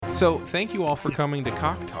So thank you all for coming to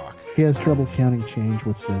Cock Talk. He has trouble counting change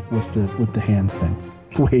with the hands thing.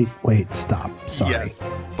 Wait, stop. Sorry. Yes,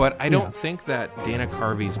 but I don't think that Dana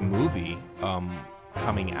Carvey's movie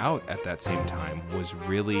coming out at that same time was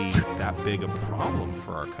really that big a problem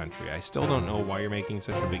for our country. I still don't know why you're making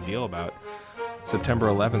such a big deal about September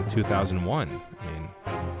 11th, 2001. I mean,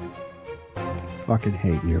 fucking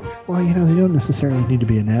hate you. Well, they don't necessarily need to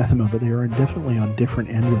be anathema, but they are definitely on different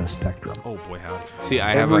ends of a spectrum. Oh boy, howdy. See,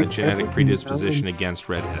 I have a genetic predisposition against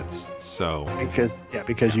redheads, so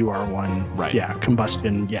because you are one. Right. Yeah,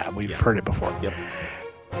 combustion. Yeah, we've heard it before. Yep.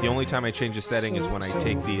 The only time I change the setting is when I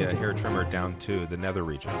take the hair trimmer down to the nether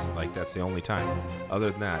regions. Like, that's the only time. Other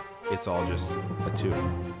than that, it's all just a tube.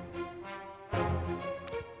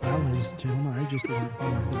 Well, ladies and gentlemen, I just learned more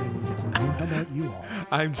than anyone doesn't know. How about you all?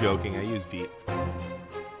 I'm joking. I use Veet.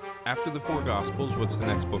 After the four Gospels, what's the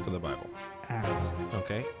next book of the Bible? Acts.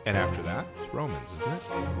 Okay. And after that, it's Romans, isn't it?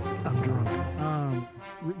 I'm drunk.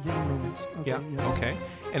 Romans. Okay, yeah. Yes. Okay.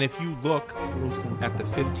 And if you look So. at the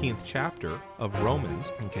 15th chapter of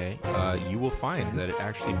Romans, okay, you will find that it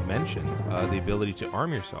actually mentions the ability to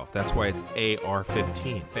arm yourself. That's why it's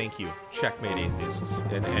AR-15. Thank you. Checkmate, atheists.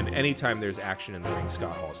 And anytime there's action in the ring,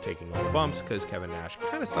 Scott Hall is taking all the bumps because Kevin Nash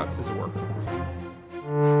kind of sucks as a worker.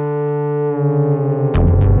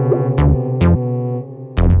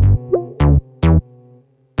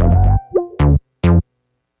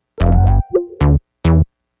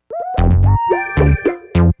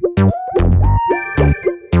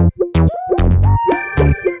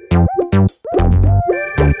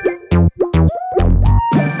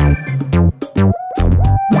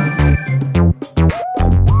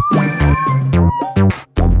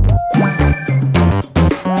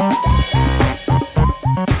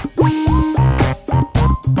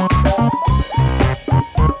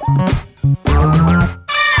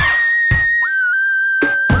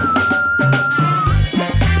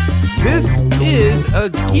 A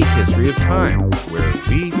geek history of time, where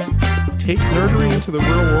we take nerdery into the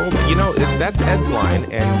real world. That's Ed's line,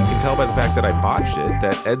 and you can tell by the fact that I botched it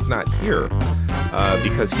that Ed's not here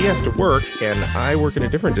because he has to work, and I work in a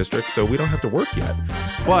different district, so we don't have to work yet.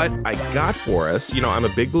 But I got for us, I'm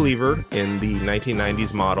a big believer in the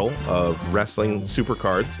 1990s model of wrestling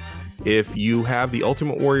supercards. If you have the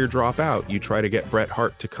Ultimate Warrior drop out, you try to get Bret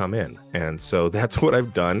Hart to come in. And so that's what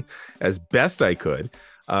I've done as best I could.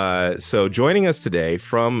 So joining us today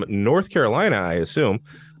from North Carolina, I assume,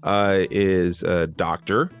 is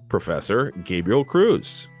Dr. Professor Gabriel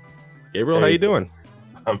Cruz. Gabriel, how you doing?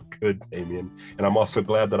 I'm good, Damien. And I'm also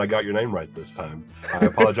glad that I got your name right this time. I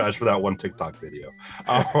apologize for that one TikTok video.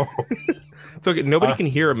 It's okay. Nobody can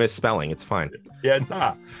hear a misspelling. It's fine. Yeah,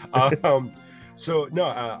 nah. I'm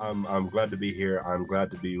glad to be here. I'm glad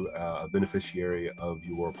to be a beneficiary of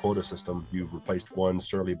your quota system. You've replaced one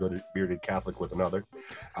surly bearded Catholic with another.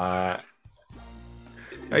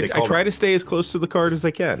 I try to stay as close to the card as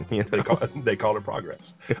I can. They call it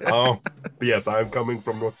progress. Yes, I'm coming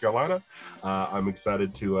from North Carolina. I'm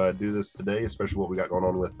excited to do this today, especially what we got going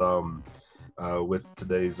on with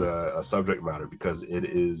today's subject matter, because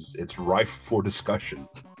it's rife for discussion.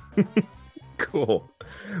 Cool.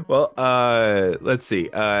 Well, let's see.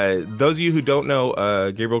 Those of you who don't know,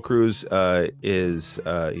 Gabriel Cruz he's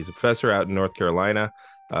a professor out in North Carolina.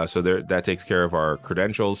 So that takes care of our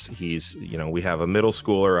credentials. We have a middle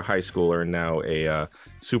schooler, a high schooler, and now a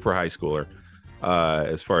super high schooler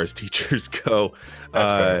as far as teachers go.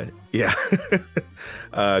 That's fair. Yeah.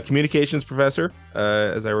 Communications professor,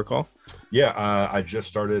 as I recall. Yeah, I just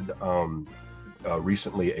started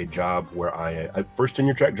recently a job where I first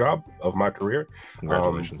tenure track job of my career.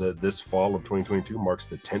 Congratulations. This fall of 2022 marks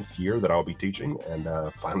the 10th year that I'll be teaching, and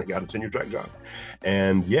finally got a tenure track job.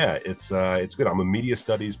 And yeah, it's good. I'm a media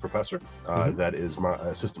studies professor. That is my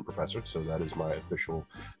assistant professor, so that is my official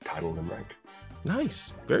title and rank.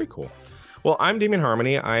 Nice. Very cool. Well, I'm Damien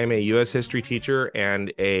Harmony. I am a U.S. history teacher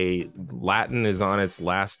and a Latin is on its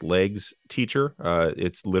last legs teacher.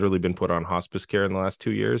 It's literally been put on hospice care in the last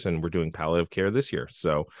 2 years, and we're doing palliative care this year.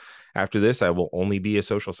 So after this, I will only be a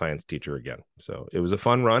social science teacher again. So it was a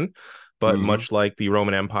fun run, but much like the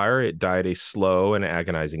Roman Empire, it died a slow and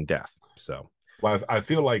agonizing death. So. Well, I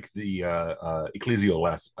feel like the ecclesial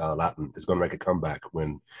Latin is going to make a comeback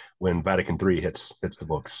when Vatican III hits the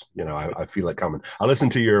books. I feel it coming. I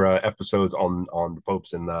listened to your episodes on the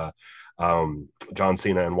popes and John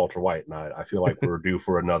Cena and Walter White, and I feel like we're due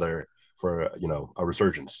for a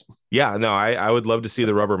resurgence. Yeah, no, I would love to see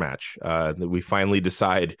the rubber match. That we finally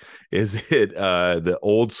decide, is it the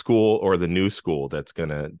old school or the new school that's going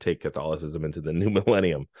to take Catholicism into the new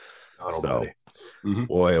millennium?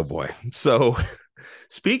 Boy, oh boy. So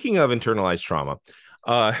speaking of internalized trauma,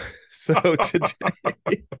 Uh, so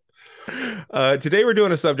today, today we're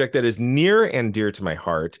doing a subject that is near and dear to my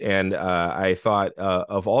heart, and I thought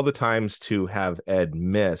of all the times to have Ed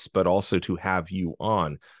miss, but also to have you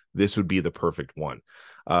on, this would be the perfect one.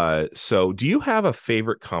 So do you have a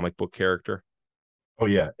favorite comic book character? Oh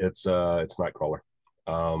yeah, it's Nightcrawler.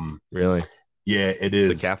 Really? Yeah, it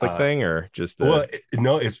The is. Catholic thing, or just Well, the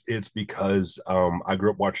no, it's because I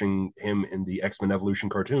grew up watching him in the X-Men Evolution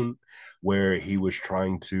cartoon, where he was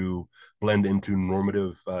trying to blend into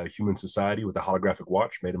normative human society with a holographic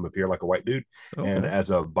watch, made him appear like a white dude. And okay?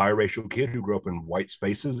 as a biracial kid who grew up in white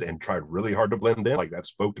spaces and tried really hard to blend in, like that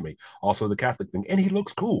spoke to me. Also, the Catholic thing, and he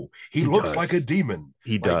looks cool. He He looks like a does. demon.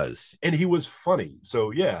 He Like, does. and he was funny.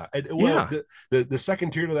 So yeah, well, Yeah. the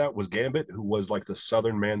second tier to that was Gambit, who was like the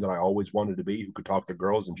Southern man that I always wanted to be, who could talk to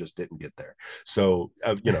girls and just didn't get there. So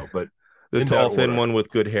but The in that tall, thin order, one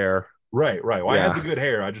with good hair. right, right. Well, I had Yeah. the good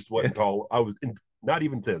hair. I just wasn't tall. I was not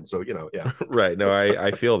even thin. So yeah. Right. No,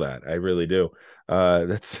 I feel that. I really do.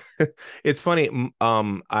 That's it's funny.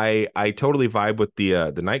 I totally vibe with the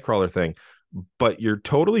Nightcrawler thing, but you're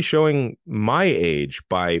totally showing my age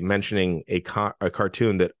by mentioning a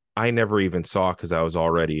cartoon that I never even saw because I was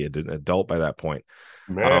already an adult by that point.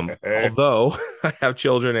 Although I have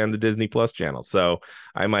children and the Disney Plus channel, so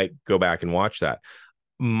I might go back and watch that.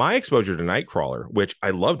 My exposure to Nightcrawler, which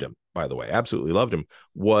I loved him, by the way, absolutely loved him,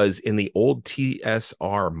 was in the old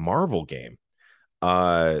TSR Marvel game. So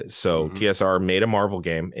Mm-hmm. TSR made a Marvel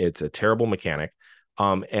game. It's a terrible mechanic.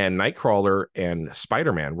 And Nightcrawler and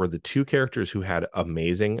Spider-Man were the two characters who had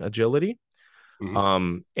amazing agility.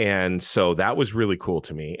 Mm-hmm. And so that was really cool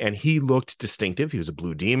to me. And he looked distinctive. He was a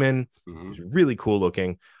blue demon. He Mm-hmm. was really cool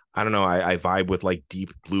looking. I don't know. I vibe with like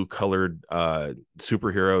deep blue colored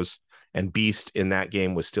superheroes. And Beast in that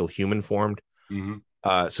game was still human formed. Mm-hmm.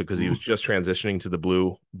 So because he was just transitioning to the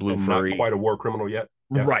blue And not furry. quite a war criminal yet.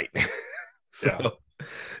 Yeah. Right. Yeah. So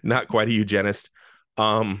not quite a eugenist.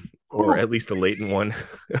 Or Whew. at least a latent one.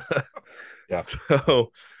 Yeah.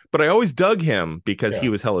 So, but I always dug him because Yeah. he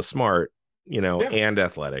was hella smart, Yeah. and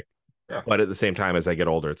athletic. Yeah. But at the same time, as I get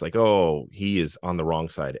older, it's like, oh, he is on the wrong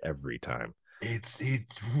side every time. It's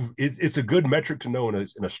a good metric to know in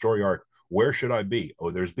a story arc. Where should I be?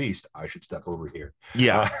 Oh, there's Beast. I should step over here.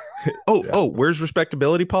 Yeah. Uh, Oh, yeah. oh, where's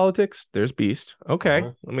respectability politics? There's Beast. Okay.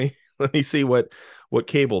 Uh-huh. Let me see what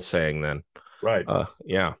Cable's saying then. Right.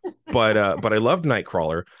 Yeah. But I loved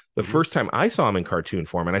Nightcrawler. The Mm-hmm. first time I saw him in cartoon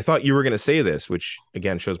form, and I thought you were going to say this, which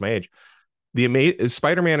again shows my age. The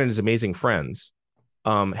Spider-Man and his amazing friends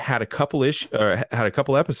had a couple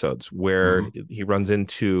episodes where Mm-hmm. he runs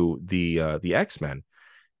into the X-Men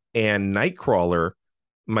and Nightcrawler.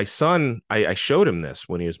 My son, I showed him this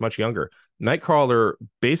when he was much younger. Nightcrawler,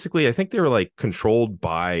 basically, I think they were like controlled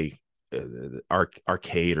by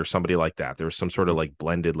arcade or somebody like that. There was some sort of like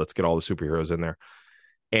blended, let's get all the superheroes in there.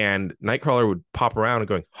 And Nightcrawler would pop around and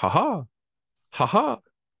going, ha ha, ha ha,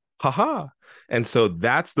 ha ha. And so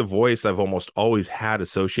that's the voice I've almost always had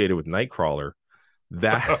associated with Nightcrawler.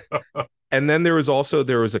 That and then there was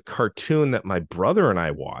a cartoon that my brother and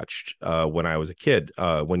I watched when I was a kid,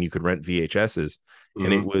 when you could rent VHSs,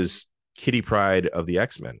 and it Mm-hmm. was Kitty Pryde of the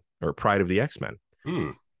X-Men, or Pride of the X-Men,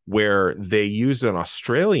 Mm. where they used an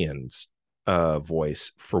Australian's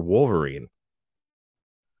voice for Wolverine.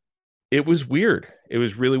 It was weird. It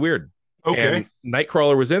was really weird. Okay. And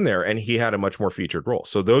Nightcrawler was in there, and he had a much more featured role.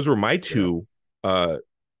 So those were my Yeah. two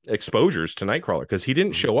exposures to Nightcrawler, because he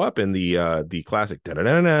didn't Mhm. show up in the classic He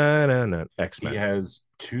X-Men. has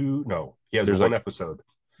two. No, he has There's one like episode.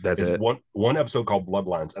 that's Is it. one episode called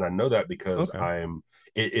Bloodlines, and I know that because Okay.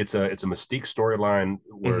 it's a Mystique storyline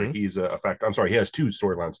where Hmm. he's a fact. I'm sorry, he has two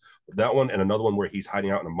storylines. That one and another one where he's hiding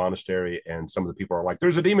out in a monastery, and some of the people are like,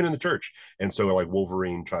 "There's a demon in the church," and so like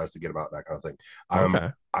Wolverine tries to get him out, that kind of thing. Okay.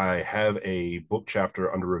 I have a book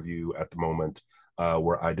chapter under review at the moment.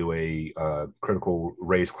 Where I do a critical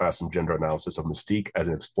race, class, and gender analysis of Mystique as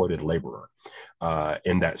an exploited laborer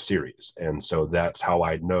in that series. And so that's how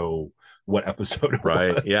I know what episode it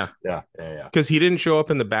Right. Yeah. was. Yeah, yeah, Because he didn't show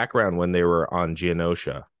up in the background when they were on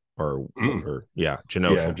Genosha, or yeah. yeah, Yeah,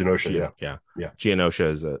 Genosha. Genosha, yeah. Yeah. Yeah.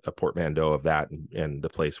 Genosha is a portmanteau of that, and the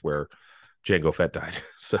place where Jango Fett died.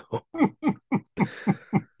 So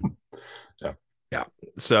Yeah. yeah.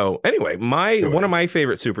 So anyway, my one Anyway. of my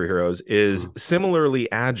favorite superheroes is Mhm.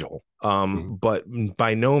 similarly agile, Mhm. but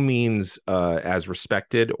by no means as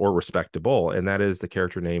respected or respectable, and that is the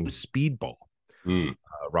character named Speedball, Mm.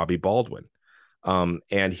 Robbie Baldwin.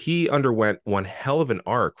 And he underwent one hell of an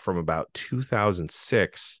arc from about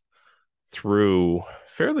 2006 through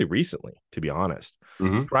fairly recently, to be honest.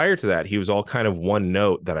 Mm-hmm. Prior to that, he was all kind of one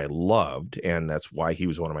note that I loved, and that's why he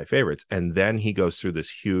was one of my favorites. And then he goes through this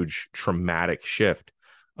huge traumatic shift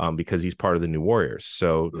because he's part of the New Warriors.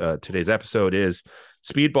 So today's episode is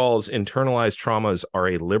Speedball's internalized traumas are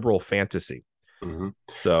a liberal fantasy. Mm-hmm.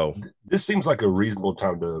 So this seems like a reasonable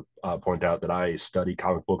time to point out that I study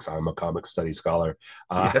comic books. I'm a comic study scholar.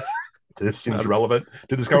 yes. This seems relevant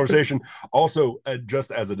to this conversation. Also,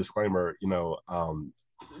 just as a disclaimer,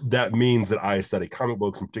 that means that I study comic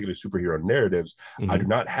books, in particular superhero narratives. I do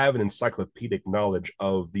not have an encyclopedic knowledge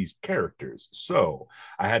of these characters. So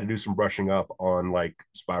I had to do some brushing up on like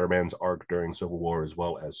Spider-Man's arc during Civil War, as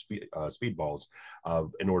well as Speedballs,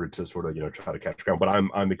 in order to sort of, try to catch ground. But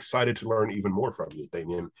I'm excited to learn even more from you,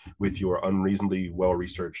 Damien, with your unreasonably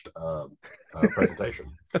well-researched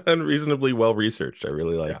presentation. Unreasonably well-researched. I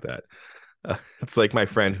really like that. It's like my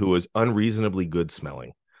friend who was unreasonably good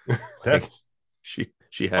smelling. That's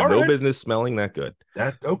she had no business smelling that good.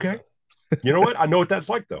 That okay. You know what? I know what that's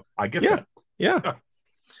like though. I get that. Yeah.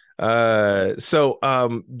 So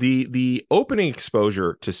the opening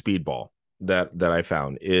exposure to Speedball that I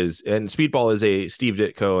found is, and Speedball is a Steve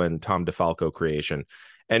Ditko and Tom DeFalco creation.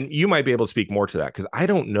 And you might be able to speak more to that because I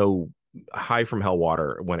don't know high from hell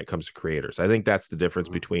water when it comes to creators. I think that's the difference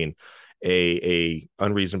between a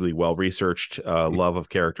unreasonably well-researched love of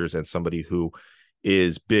characters and somebody who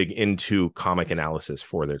is big into comic analysis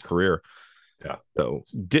for their career. Yeah. So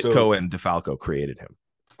Ditko and DeFalco created him.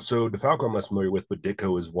 So DeFalco I'm less familiar with, but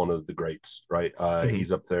Ditko is one of the greats, right?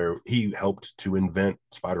 He's up there. He helped to invent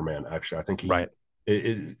Spider-Man, actually. I think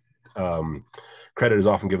credit is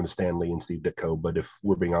often given to Stan Lee and Steve Ditko, but if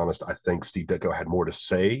we're being honest, I think Steve Ditko had more to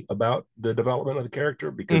say about the development of the character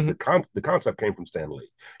because the concept came from Stan Lee,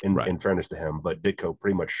 in fairness to him, but Ditko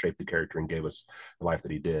pretty much shaped the character and gave us the life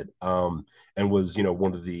that he did, and was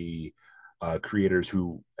one of the creators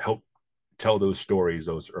who helped tell those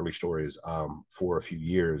early stories for a few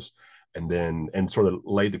years, and sort of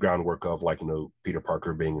laid the groundwork of like Peter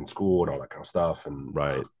Parker being in school and all that kind of stuff, and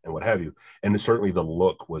what have you. And certainly the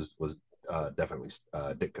look was definitely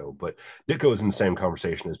Ditko, but Ditko is in the same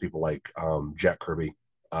conversation as people like Jack Kirby,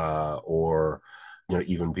 or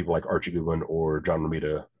even people like Archie Goodwin or John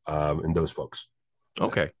Romita, and those folks.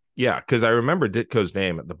 Okay, yeah, because I remember Ditko's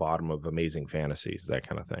name at the bottom of Amazing Fantasies, that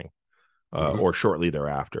kind of thing, or shortly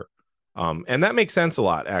thereafter. And that makes sense a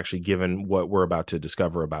lot, actually, given what we're about to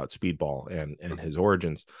discover about Speedball and his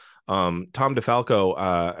origins. Tom DeFalco,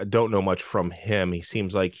 I don't know much from him. He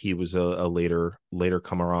seems like he was a later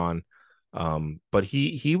comer on. But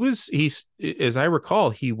he's as I recall,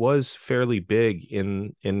 he was fairly big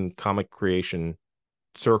in comic creation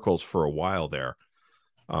circles for a while there.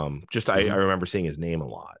 I remember seeing his name a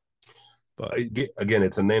lot. But again,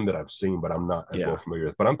 it's a name that I've seen, but I'm not as well familiar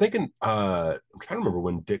with. But I'm thinking, I'm trying to remember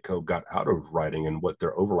when Ditko got out of writing and what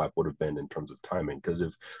their overlap would have been in terms of timing. Because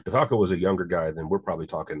if DeFalco was a younger guy, then we're probably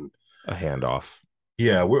talking a handoff.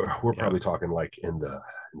 Yeah, we're probably talking like in the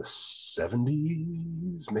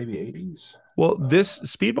 70s, maybe 80s. Well, this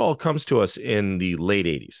Speedball comes to us in the late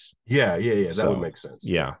 80s. Yeah. That would make sense.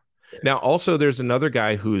 Yeah. Now, also, there's another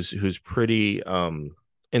guy who's pretty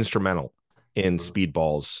instrumental in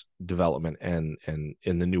Speedball's development and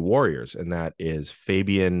in the New Warriors, and that is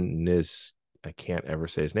Fabian Nis. I can't ever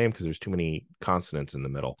say his name because there's too many consonants in the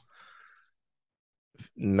middle.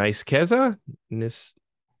 Niskeza?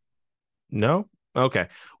 No? Okay.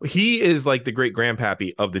 He is like the great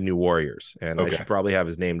grandpappy of the New Warriors, and I should probably have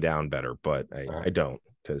his name down better, but I don't,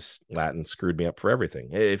 because Latin screwed me up for everything.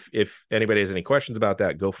 If anybody has any questions about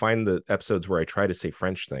that, go find the episodes where I try to say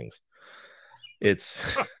French things. It's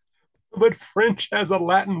but French has a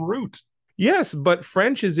Latin root. Yes, but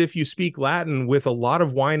French is if you speak Latin with a lot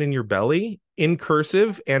of wine in your belly, in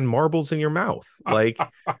cursive, and marbles in your mouth. Like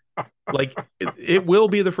it will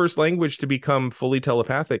be the first language to become fully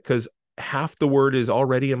telepathic because half the word is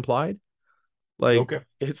already implied.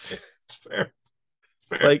 It's fair.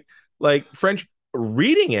 Like French,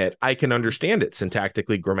 reading it, I can understand it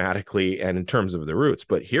syntactically, grammatically, and in terms of the roots,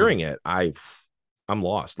 but hearing it, I'm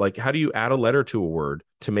lost. Like, how do you add a letter to a word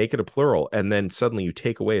to make it a plural and then suddenly you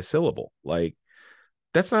take away a syllable? Like,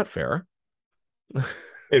 that's not fair.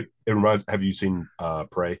 It reminds, have you seen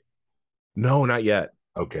Prey? No, not yet.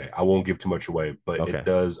 Okay, I won't give too much away, but it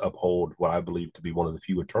does uphold what I believe to be one of the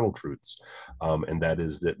few eternal truths, and that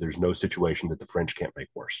is that there's no situation that the French can't make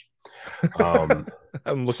worse. I'm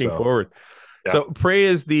looking forward. Yeah. So Prey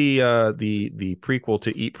is the prequel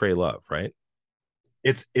to Eat, Pray, Love, right?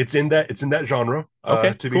 It's in that genre.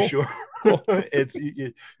 To be sure. Cool.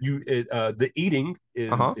 The eating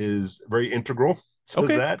is very integral So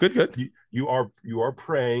Okay, that good. you are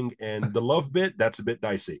praying, and the love bit, that's a bit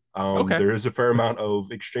dicey. Okay, There is a fair amount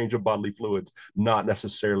of exchange of bodily fluids, not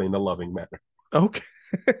necessarily in a loving manner. okay.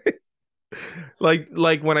 Like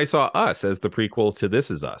when I saw Us as the prequel to This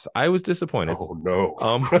Is Us, I was disappointed. Oh no.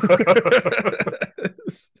 Um,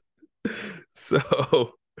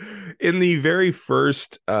 so in the very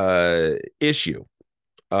first issue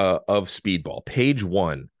of Speedball, page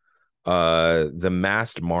 1, The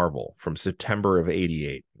Masked Marvel from September of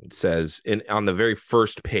 88. It says on the very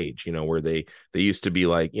first page, where they used to be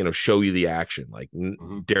like, show you the action, like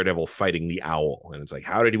Daredevil fighting the owl. And it's like,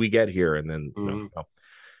 how did we get here? And then,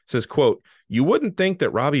 says, quote, "You wouldn't think that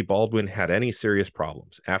Robbie Baldwin had any serious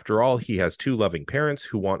problems. After all, he has 2 loving parents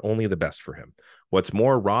who want only the best for him. What's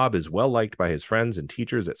more, Rob is well liked by his friends and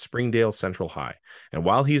teachers at Springdale Central High. And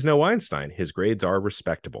while he's no Einstein, his grades are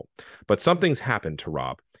respectable. But something's happened to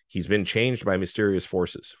Rob. He's been changed by mysterious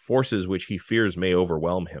forces which he fears may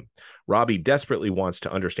overwhelm him. Robbie desperately wants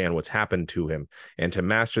to understand what's happened to him and to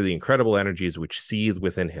master the incredible energies which seethe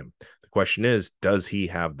within him. The question is, does he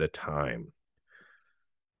have the time?"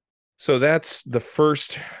 So that's the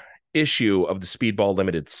first issue of the Speedball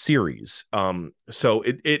Limited series. So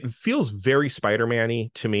it feels very Spider-Man-y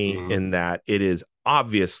to me in that it is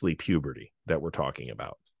obviously puberty that we're talking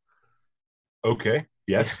about. Okay.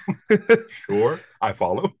 Yes. Sure. I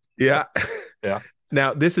follow. Yeah. Yeah.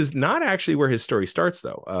 Now, this is not actually where his story starts,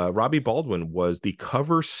 though. Robbie Baldwin was the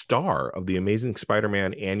cover star of the Amazing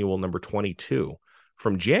Spider-Man Annual number 22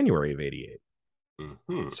 from January of 88.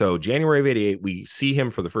 So January of 88, we see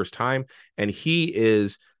him for the first time, and he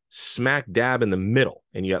is smack dab in the middle.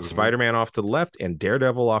 And you got Spider-Man off to the left and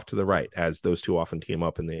Daredevil off to the right, as those two often team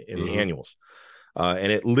up in the annuals.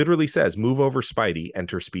 And it literally says, "Move over, Spidey,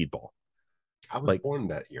 enter Speedball." I was born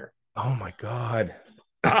that year. Oh my God.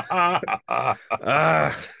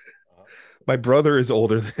 My brother is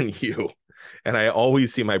older than you, and I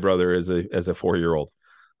always see my brother as a 4-year-old.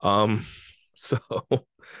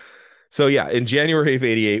 So yeah, in January of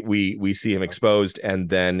 88, we see him exposed, and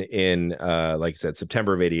then in like I said,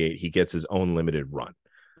 September of 88, he gets his own limited run,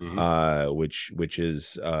 which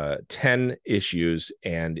is 10 issues,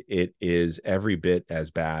 and it is every bit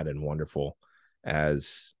as bad and wonderful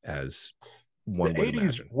as one the would 80s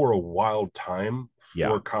imagine. Were a wild time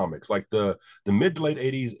for comics. Like the mid to late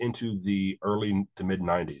 80s into the early to mid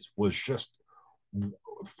 90s was just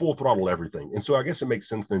full throttle everything. And so I guess it makes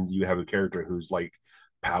sense then you have a character whose like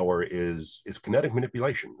power is kinetic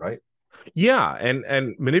manipulation, right? Yeah,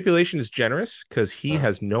 and manipulation is generous because he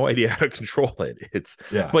has no idea how to control it.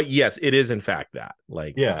 But yes, it is in fact that.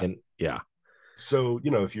 So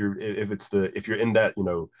if you're in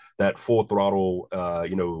that that full throttle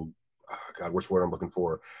God, what's the word I'm looking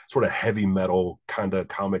for? Sort of heavy metal kind of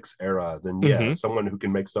comics era, then someone who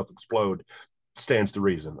can make stuff explode stands to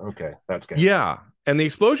reason. Okay, that's good. Yeah, and the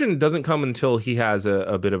explosion doesn't come until he has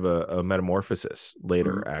a bit of a metamorphosis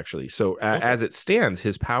later, actually. So as it stands,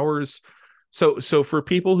 his powers. So for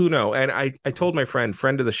people who know, and I told my friend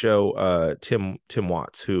of the show, Tim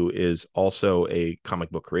Watts, who is also a comic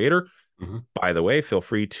book creator. By the way, feel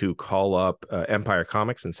free to call up Empire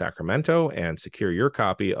Comics in Sacramento and secure your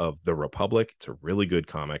copy of The Republic. It's a really good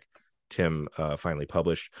comic Tim finally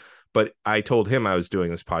published. But I told him I was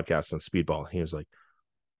doing this podcast on Speedball. And he was like,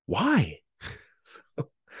 "Why?"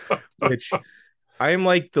 Which I am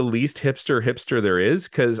like the least hipster there is,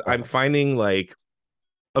 because I'm finding like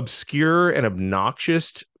obscure and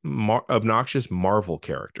obnoxious Marvel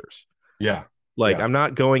characters. Yeah. I'm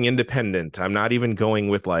not going independent. I'm not even going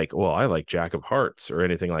with like, well, I like Jack of Hearts or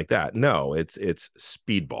anything like that. No, it's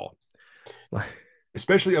Speedball.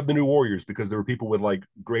 Especially of the New Warriors, because there were people with like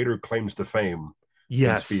greater claims to fame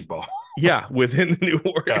than Speedball. Yeah, within the New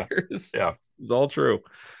Warriors. Yeah. It's all true.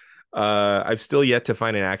 I've still yet to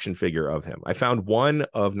find an action figure of him. I found one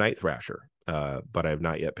of Night Thrasher, but I have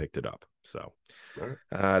not yet picked it up. So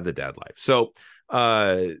the dad life. So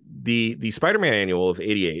the Spider-Man annual of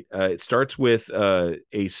 88, it starts with the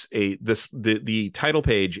title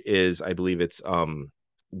page is, I believe it's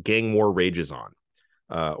Gang War Rages On,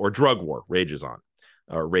 or Drug War Rages On,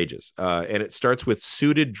 or Rages. And it starts with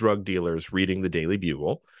suited drug dealers reading the Daily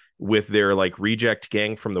Bugle with their like reject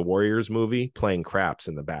gang from the Warriors movie playing craps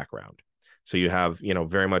in the background. So you have,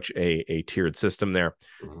 very much a tiered system there.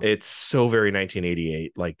 It's so very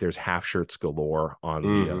 1988. Like there's half shirts galore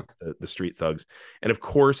on the street thugs. And of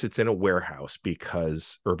course it's in a warehouse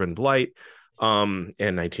because Urban Blight and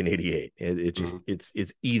 1988. It just,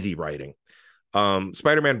 it's easy writing.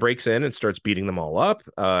 Spider-Man breaks in and starts beating them all up.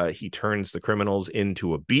 He turns the criminals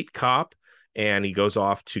into a beat cop, and he goes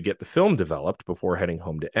off to get the film developed before heading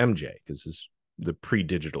home to MJ, because his the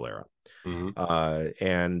pre-digital era. Mm-hmm.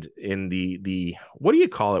 And in the what do you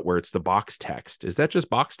call it where it's the box text? Is that just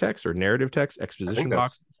box text or narrative text? Exposition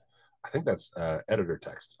box? I think that's editor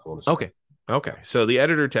text, I want to say. Okay. So the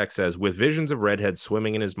editor text says, with visions of redheads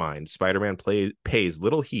swimming in his mind, Spider-Man pays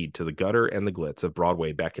little heed to the gutter and the glitz of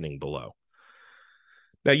Broadway beckoning below.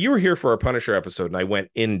 Now, you were here for our Punisher episode, and I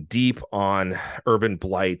went in deep on urban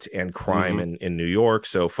blight and crime in New York.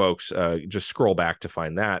 So, folks, just scroll back to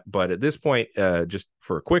find that. But at this point, just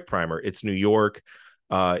for a quick primer, it's New York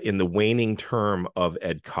in the waning term of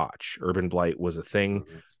Ed Koch. Urban blight was a thing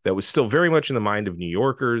that was still very much in the mind of New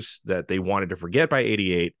Yorkers that they wanted to forget by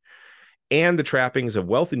 88. And the trappings of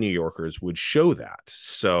wealthy New Yorkers would show that.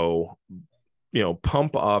 So,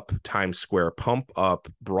 pump up Times Square, pump up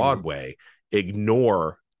Broadway,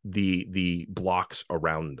 ignore the blocks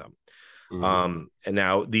around them. And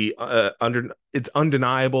now it's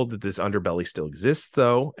undeniable that this underbelly still exists,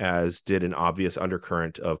 though, as did an obvious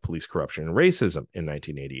undercurrent of police corruption and racism in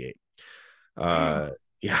 1988.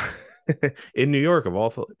 In New York, of all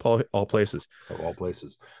places. Of all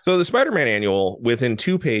places. So the Spider-Man annual, within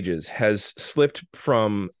 2 pages, has slipped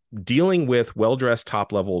from dealing with well-dressed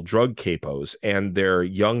top-level drug capos and their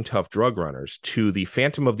young, tough drug runners to the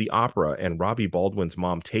Phantom of the Opera and Robbie Baldwin's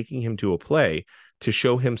mom taking him to a play to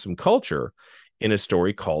show him some culture in a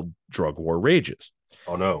story called Drug War Rages.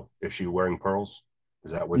 Oh, no. Is she wearing pearls?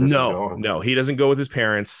 Is that where this is going? No, he doesn't go with his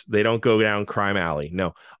parents. They don't go down crime alley.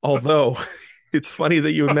 No, although... It's funny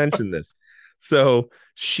that you mentioned this. So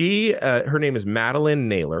she, her name is Madeline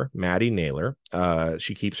Naylor, Maddie Naylor.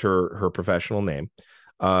 She keeps her professional name,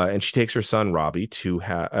 and she takes her son Robbie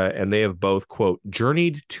and they have both, quote,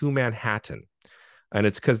 journeyed to Manhattan, and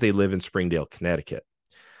it's because they live in Springdale, Connecticut.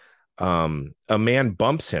 A man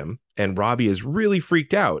bumps him, and Robbie is really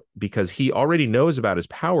freaked out because he already knows about his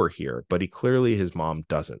power here, but his mom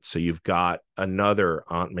doesn't. So you've got another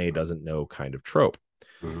Aunt May doesn't know kind of trope.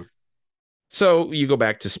 Mm-hmm. So you go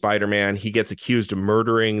back to Spider-Man. He gets accused of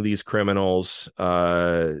murdering these criminals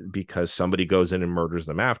because somebody goes in and murders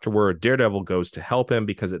them afterward. Daredevil goes to help him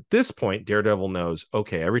because at this point, Daredevil knows,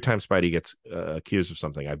 okay, every time Spidey gets accused of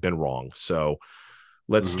something, I've been wrong. So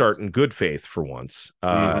let's start in good faith for once,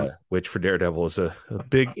 which for Daredevil is a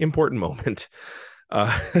big, important moment.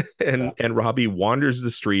 And Robbie wanders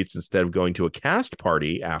the streets instead of going to a cast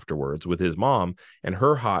party afterwards with his mom and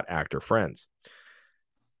her hot actor friends.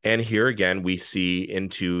 And here again, we see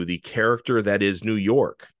into the character that is New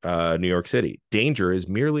York City. Danger is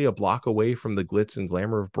merely a block away from the glitz and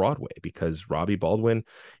glamour of Broadway because Robbie Baldwin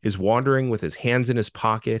is wandering with his hands in his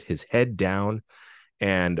pocket, his head down.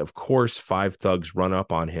 And of course, 5 thugs run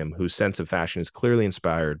up on him whose sense of fashion is clearly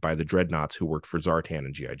inspired by the dreadnoughts who worked for Zartan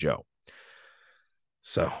and G.I. Joe.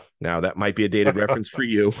 So now that might be a dated reference for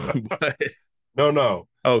you. But... No.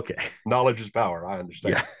 Okay. Knowledge is power. I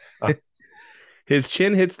understand. Yeah. His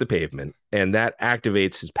chin hits the pavement, and that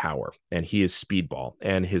activates his power, and he is Speedball,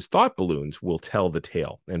 and his thought balloons will tell the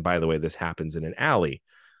tale. And by the way, this happens in an alley,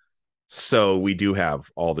 so we do have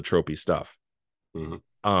all the tropey stuff.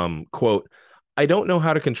 Quote, I don't know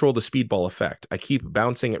how to control the Speedball effect. I keep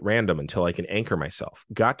bouncing at random until I can anchor myself.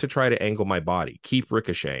 Got to try to angle my body, keep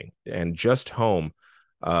ricocheting, and just home,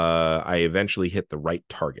 I eventually hit the right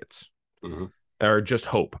targets. Or just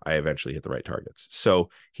hope I eventually hit the right targets. So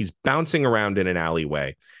he's bouncing around in an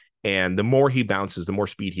alleyway, and the more he bounces, the more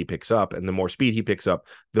speed he picks up, and the more speed he picks up,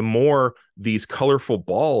 the more these colorful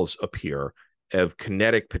balls appear of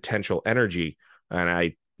kinetic potential energy. And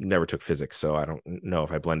I never took physics, so I don't know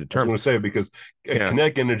if I blended terms. I was going to say, because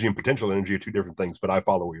kinetic energy and potential energy are 2 different things, but I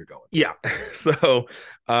follow where you're going. Yeah. So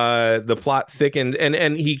the plot thickens,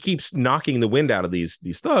 and he keeps knocking the wind out of these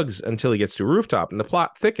thugs until he gets to a rooftop, and the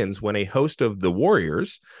plot thickens when a host of the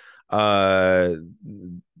warriors, the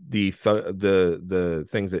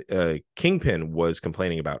things that Kingpin was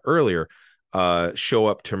complaining about earlier, show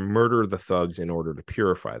up to murder the thugs in order to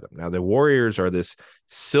purify them. Now, the Warriors are this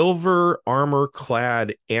silver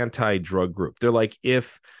armor-clad anti-drug group. They're like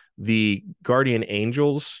if the Guardian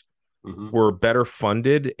Angels were better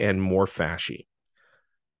funded and more fashy.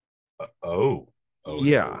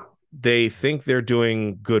 Yeah. They think they're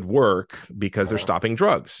doing good work because they're stopping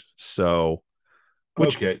drugs. So,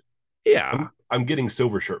 okay. Yeah. I'm getting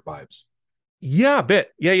Silver Shirt vibes. Yeah, a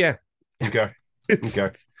bit. Yeah. Okay.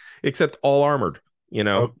 Except all armored,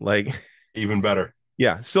 like even better.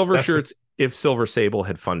 Yeah, Silver Shirts if Silver Sable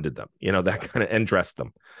had funded them, that kind of, and dressed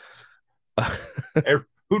them.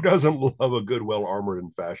 Who doesn't love a good, well armored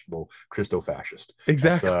and fashionable Christo-fascist?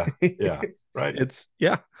 Exactly. Yeah, right.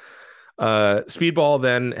 Speedball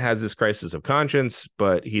then has this crisis of conscience,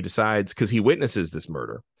 but he decides, because he witnesses this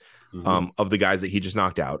murder, of the guys that he just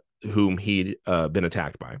knocked out, whom he'd been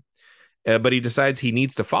attacked by. But he decides he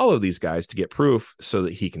needs to follow these guys to get proof so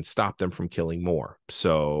that he can stop them from killing more.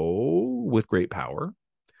 So, with great power.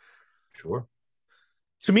 Sure.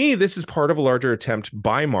 To me, this is part of a larger attempt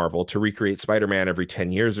by Marvel to recreate Spider-Man every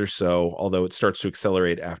 10 years or so, although it starts to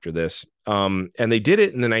accelerate after this. And they did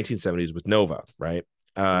it in the 1970s with Nova, right?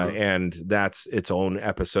 And that's its own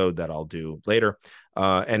episode that I'll do later.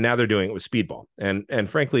 And now they're doing it with Speedball. And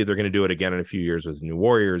frankly, they're going to do it again in a few years with New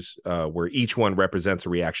Warriors, where each one represents a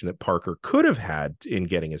reaction that Parker could have had in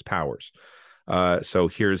getting his powers. So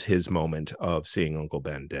here's his moment of seeing Uncle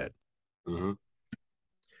Ben dead.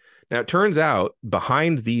 Now, it turns out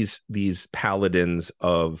behind these paladins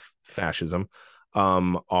of fascism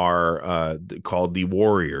are called the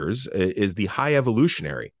Warriors, is the High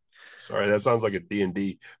Evolutionary. Sorry, that sounds like a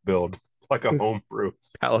D&D build, like a homebrew.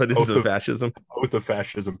 Paladins of fascism. Oath of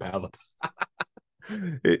Fascism paladin.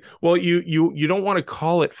 Well, you don't want to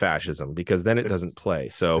call it fascism because then it doesn't play.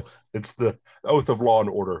 So it's the Oath of Law and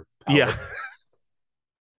Order paladin.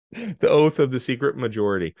 Yeah. The Oath of the Secret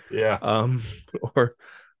Majority. Yeah. Or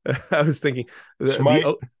I was thinking Smite.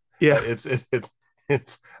 Yeah.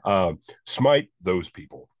 It's smite those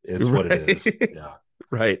people. It's right. what it is. Yeah.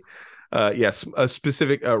 Right. Yes, a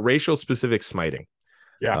specific racial specific smiting.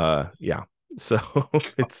 Yeah. Yeah. So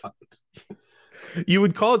it's you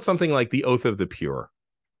would call it something like the Oath of the Pure.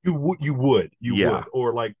 You would,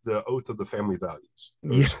 or like the Oath of the Family Values,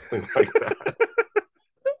 or something like that.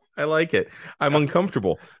 I like it. I'm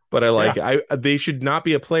uncomfortable, but I like it. They should not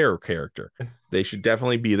be a player character. They should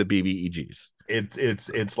definitely be the BBEGs.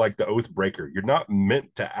 It's like the Oath Breaker. You're not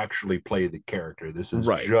meant to actually play the character. This is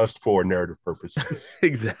right. just for narrative purposes.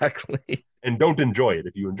 Exactly. And don't enjoy it.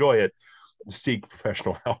 If you enjoy it, seek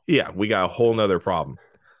professional help. Yeah, we got a whole nother problem.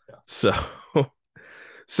 Yeah.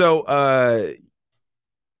 So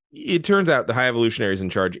it turns out the High Evolutionary is in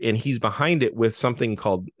charge, and he's behind it with something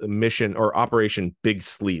called Mission or Operation Big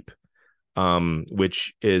Sleep,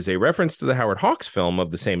 which is a reference to the Howard Hawks film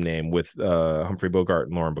of the same name with Humphrey Bogart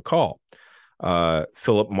and Lauren Bacall.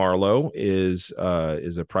 Philip Marlowe is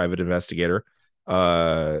a private investigator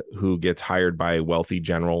who gets hired by a wealthy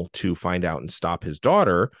general to find out and stop his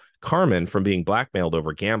daughter, Carmen, from being blackmailed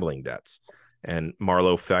over gambling debts. And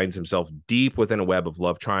Marlowe finds himself deep within a web of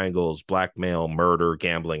love triangles, blackmail, murder,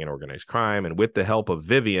 gambling, and organized crime. And with the help of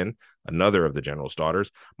Vivian, another of the general's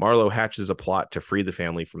daughters, Marlowe hatches a plot to free the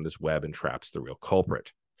family from this web and traps the real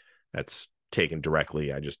culprit. That's taken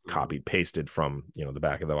directly. I just copied, pasted from, the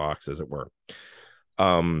back of the box, as it were.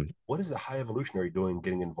 What is the High Evolutionary doing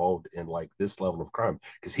getting involved in like this level of crime?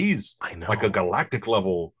 Because he's like a galactic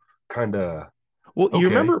level kind of. Well, you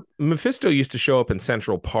remember Mephisto used to show up in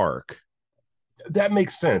Central Park. That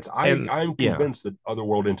makes sense. I'm convinced that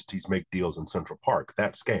otherworld entities make deals in Central Park.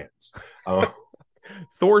 That scans.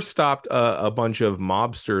 Thor stopped a bunch of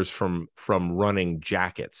mobsters from running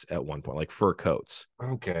jackets at one point, like fur coats.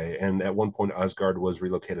 Okay, and at one point, Asgard was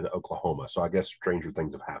relocated to Oklahoma, so I guess stranger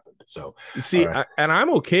things have happened. So, see, and I'm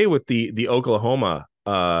okay with the Oklahoma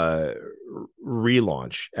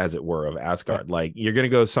relaunch, as it were, of Asgard. Like, you're going to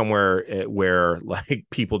go somewhere where like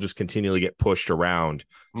people just continually get pushed around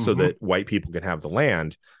so that white people can have the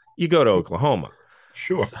land. You go to Oklahoma.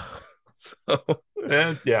 Sure. So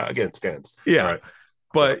again, scans. Yeah. Right.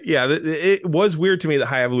 But it was weird to me that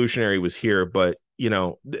High Evolutionary was here, but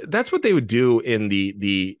that's what they would do in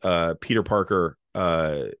the Peter Parker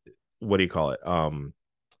what do you call it?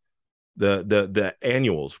 The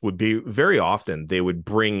annuals would be very often they would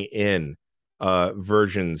bring in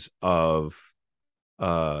versions of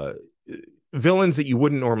villains that you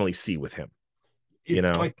wouldn't normally see with him.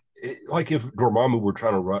 It's like if Dormammu were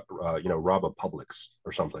trying to rob a Publix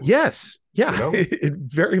or something. Yes, yeah, it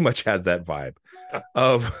very much has that vibe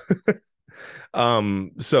of.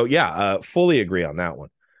 Fully agree on that one.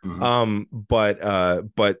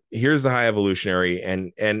 But here's the High Evolutionary,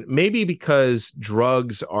 and maybe because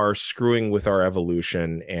drugs are screwing with our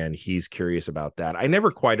evolution, and he's curious about that. I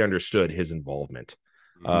never quite understood his involvement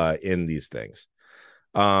in these things.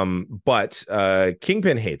 But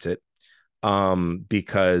Kingpin hates it.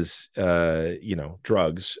 Because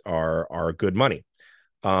drugs are good money.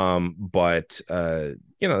 But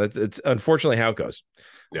it's unfortunately how it goes.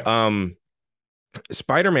 Yeah.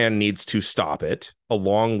 Spider-Man needs to stop it,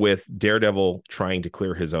 along with Daredevil trying to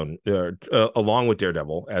clear his own, along with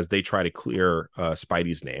Daredevil as they try to clear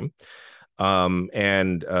Spidey's name.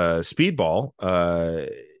 And Speedball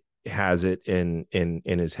has it in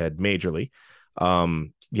his head majorly. So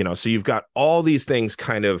you've got all these things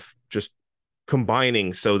kind of just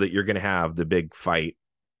combining so that you're going to have the big fight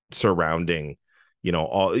surrounding,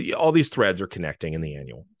 all these threads are connecting in the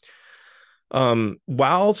annual.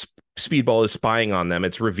 While Speedball is spying on them,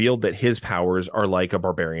 it's revealed that his powers are like a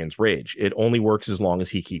barbarian's rage. It only works as long as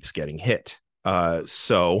he keeps getting hit.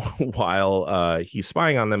 So while he's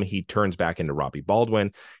spying on them, he turns back into Robbie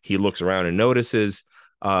Baldwin. He looks around and notices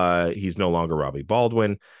he's no longer Robbie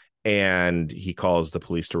Baldwin, and he calls the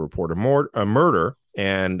police to report a murder,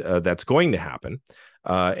 and that's going to happen.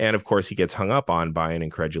 And of course, he gets hung up on by an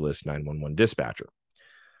incredulous 911 dispatcher.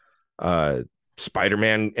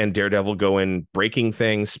 Spider-Man and Daredevil go in breaking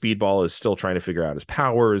things. Speedball is still trying to figure out his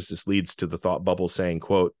powers. This leads to the thought bubble saying,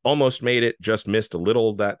 quote, almost made it, just missed a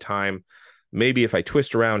little that time. Maybe if I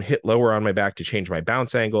twist around, hit lower on my back to change my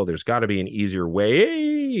bounce angle, there's got to be an easier way.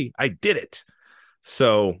 Hey, I did it.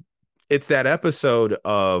 So it's that episode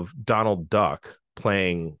of Donald Duck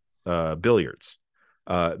playing billiards,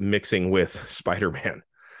 mixing with Spider-Man.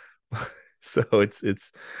 So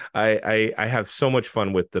I have so much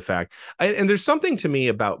fun with the fact, and there's something to me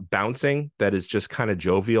about bouncing that is just kind of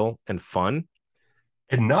jovial and fun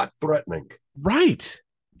and not threatening. Right.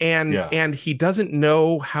 And he doesn't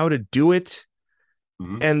know how to do it.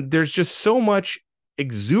 Mm-hmm. And there's just so much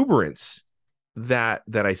exuberance that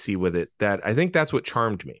I see with it that I think that's what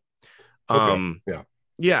charmed me.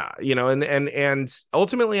 Yeah, you know, and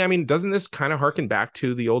ultimately, I mean, doesn't this kind of harken back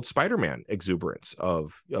to the old Spider-Man exuberance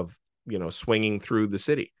of you know, swinging through the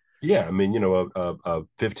city? Yeah, I mean, you know, a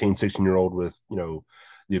 15, 16-year-old with, you know,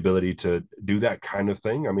 the ability to do that kind of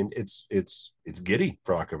thing. I mean, it's giddy,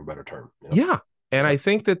 for lack of a better term. You know? Yeah. And I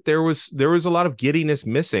think that there was a lot of giddiness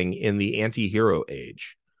missing in the anti-hero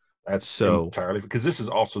age. That's so entirely because this is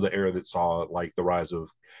also the era that saw like the rise of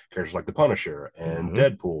characters like the Punisher and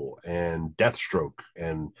Deadpool and Deathstroke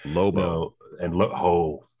and Lobo, you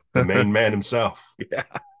know, the main man himself. Yeah.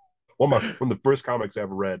 One of the first comics I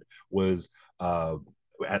ever read was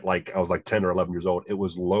at like I was like 10 or 11 years old. It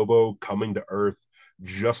was Lobo coming to Earth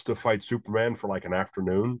just to fight Superman for like an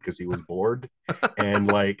afternoon because he was bored. And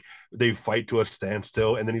like they fight to a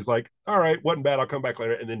standstill, and then he's like, all right, wasn't bad, I'll come back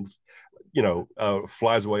later. And then, you know,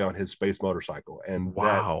 flies away on his space motorcycle. And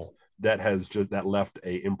wow, that has just that left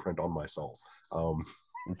a imprint on my soul.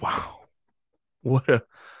 Wow, what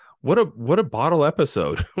a bottle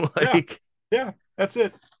episode. Like yeah, that's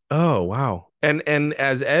it. Oh wow. And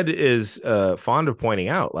as Ed is fond of pointing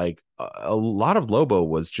out, like a lot of Lobo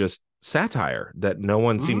was just satire that no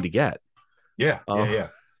one seemed to get. Yeah.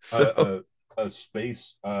 So a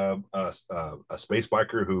space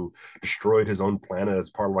biker who destroyed his own planet as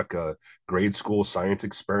part of like a grade school science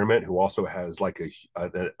experiment, who also has like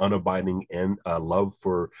an unabiding love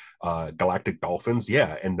for galactic dolphins.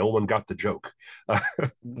 Yeah, and no one got the joke.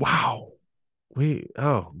 Wow.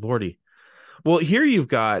 Oh lordy. Well, here you've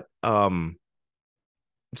got Speedball,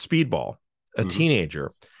 a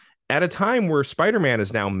teenager, at a time where Spider-Man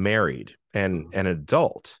is now married and an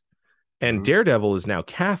adult, and Daredevil is now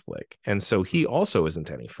Catholic, and so he also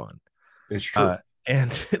isn't any fun. It's true.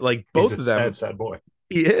 And like both of them, sad boy.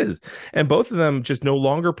 He is, and both of them just no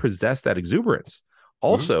longer possess that exuberance.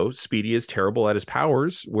 Also, Speedy is terrible at his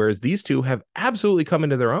powers, whereas these two have absolutely come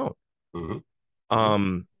into their own.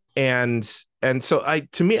 And so I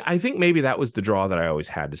think maybe that was the draw that I always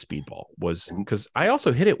had to Speedball, was because I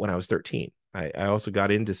also hit it when I was 13. I also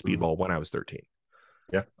got into Speedball when I was 13.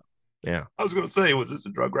 Yeah. I was going to say, was this a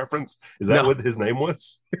drug reference? Is that what his name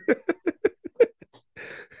was?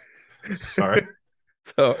 Sorry.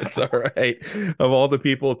 So it's all right. Of all the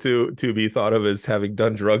people to be thought of as having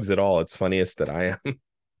done drugs at all, it's funniest that I am.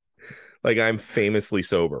 Like, I'm famously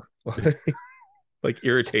sober. Like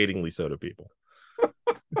irritatingly so to people.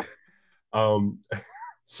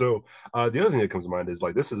 So the other thing that comes to mind is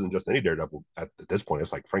like, this isn't just any Daredevil at this point.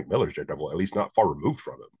 It's like Frank Miller's Daredevil, at least not far removed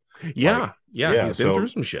from him. Yeah. He's been through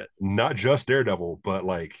some shit. Not just Daredevil, but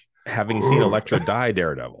like having seen Elektra die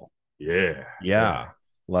Daredevil. Yeah.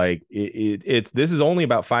 Like it's this is only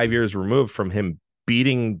about 5 years removed from him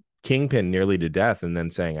beating Kingpin nearly to death and then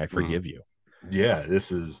saying, I forgive you. Yeah,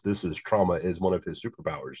 this is trauma is one of his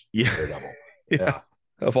superpowers. Yeah. Daredevil. Yeah.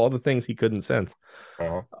 Of all the things he couldn't sense.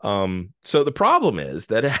 So the problem is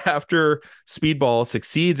that after Speedball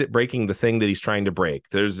succeeds at breaking the thing that he's trying to break,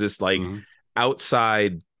 there's this like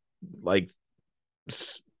outside like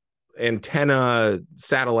antenna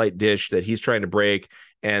satellite dish that he's trying to break,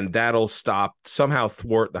 and that'll somehow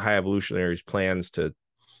thwart the High Evolutionary's plans to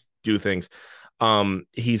do things.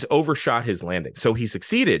 He's overshot his landing, so he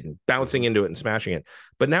succeeded in bouncing into it and smashing it,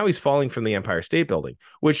 but now he's falling from the Empire State Building,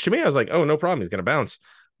 which to me I was like, oh, no problem, he's gonna bounce.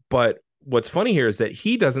 But what's funny here is that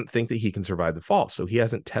he doesn't think that he can survive the fall, so he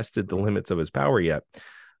hasn't tested the limits of his power yet,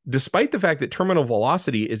 despite the fact that terminal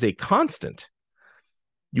velocity is a constant.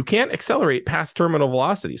 You can't accelerate past terminal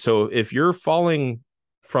velocity, so if you're falling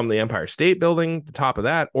from the Empire State Building, the top of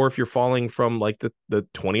that, or if you're falling from like the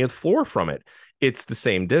 20th floor from it, it's the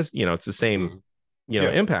same it's the same,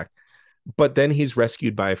 impact. But then he's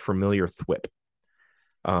rescued by a familiar thwip.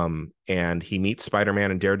 And he meets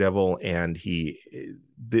Spider-Man and Daredevil, and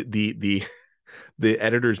the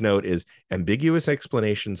editor's note is ambiguous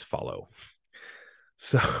explanations follow.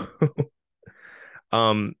 So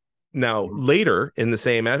now later in the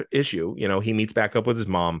same issue, he meets back up with his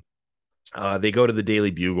mom. They go to the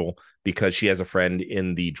Daily Bugle because she has a friend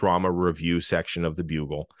in the drama review section of the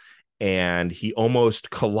Bugle, and he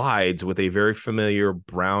almost collides with a very familiar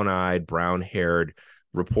brown-eyed, brown-haired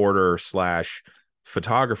reporter /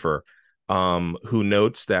 photographer, who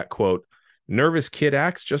notes that, quote, nervous kid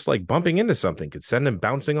acts just like bumping into something could send him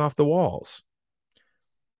bouncing off the walls.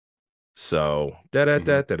 So Right.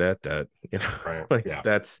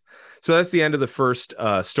 that's the end of the first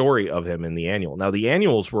story of him in the annual. Now the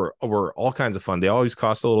annuals were all kinds of fun. They always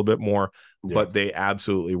cost a little bit more, but they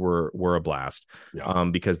absolutely were a blast.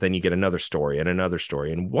 Because then you get another story,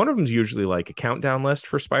 and one of them is usually like a countdown list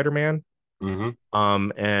for Spider-Man.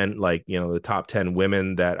 And like, the top 10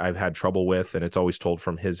 women that I've had trouble with, and it's always told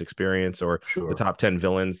from his experience, or the top 10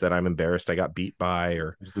 villains that I'm embarrassed I got beat by,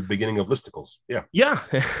 or it's the beginning of listicles. Yeah.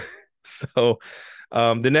 So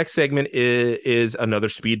the next segment is another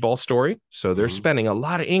Speedball story. So they're spending a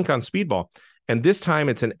lot of ink on Speedball, and this time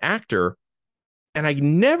it's an actor, and I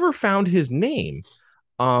never found his name.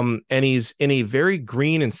 And he's in a very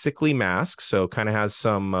green and sickly mask, so kind of has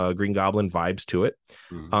some Green Goblin vibes to it.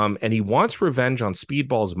 And he wants revenge on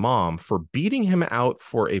Speedball's mom for beating him out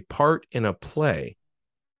for a part in a play.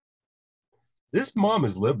 This mom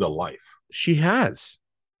has lived a life. She has,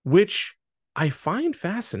 which I find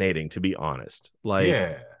fascinating, to be honest.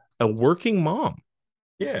 Like, a working mom.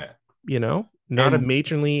 Not a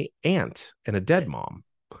matronly aunt and a dead mom.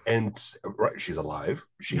 And she's alive.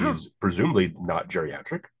 She's presumably not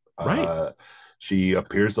geriatric. Right. She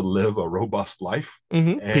appears to live a robust life.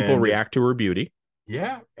 People react to her beauty.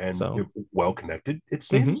 And well connected, it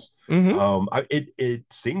seems. It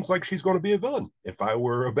seems like she's going to be a villain. If I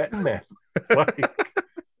were a betting man,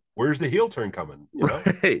 where's the heel turn coming?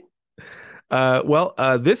 Right.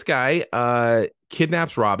 This guy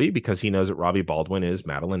kidnaps Robbie because he knows that Robbie Baldwin is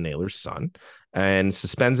Madeline Naylor's son, and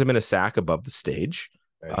suspends him in a sack above the stage.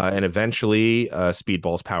 And eventually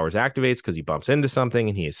Speedball's powers activates because he bumps into something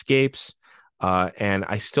and he escapes. And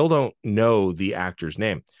I still don't know the actor's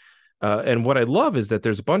name. And what I love is that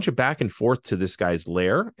there's a bunch of back and forth to this guy's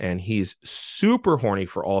lair, and he's super horny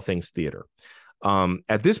for all things theater.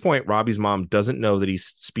 At this point, Robbie's mom doesn't know that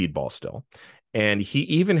he's Speedball still. And he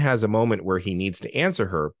even has a moment where he needs to answer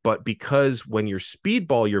her, but because when you're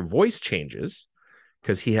Speedball, your voice changes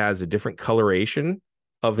because he has a different coloration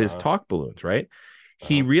of his talk balloons, right?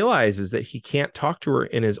 He realizes that he can't talk to her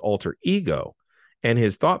in his alter ego, and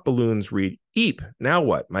his thought balloons read, "Eep, now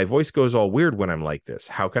what? My voice goes all weird when I'm like this.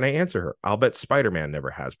 How can I answer her? I'll bet Spider-Man never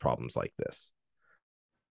has problems like this."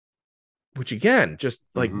 Which again, just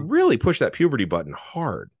like really push that puberty button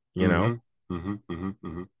hard,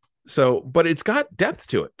 So, but it's got depth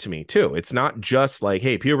to it to me too. It's not just like,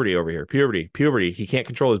 hey, puberty over here, puberty. He can't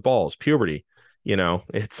control his balls, puberty.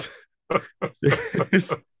 It's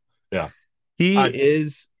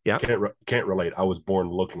Can't relate. I was born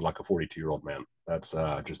looking like a 42-year-old man. That's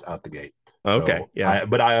just out the gate. Okay. So,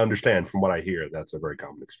 but I understand from what I hear, that's a very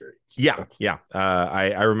common experience.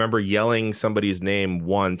 I remember yelling somebody's name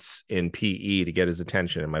once in PE to get his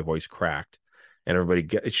attention, and my voice cracked. And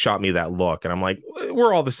everybody shot me that look, and I'm like,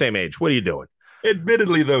 "We're all the same age. What are you doing?"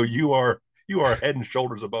 Admittedly, though, you are head and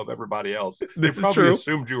shoulders above everybody else. This they probably is true.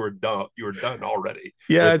 Assumed you were done. You were done already.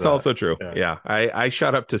 Yeah, it's also true. Yeah. I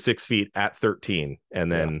shot up to 6 feet at 13,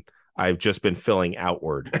 and then I've just been filling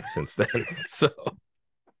outward since then. So,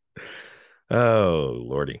 oh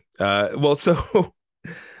lordy.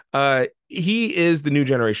 He is the new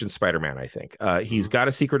generation Spider-Man. I think he's got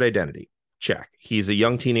a secret identity. Check. He's a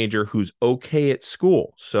young teenager who's okay at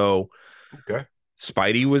school. So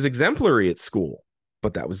Spidey was exemplary at school,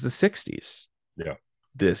 but that was the 60s.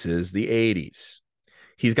 This is the 80s.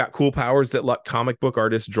 He's got cool powers that let comic book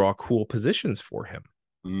artists draw cool positions for him.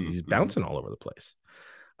 He's bouncing all over the place.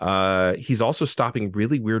 He's also stopping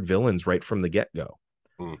really weird villains right from the get-go.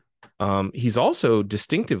 He's also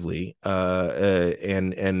distinctively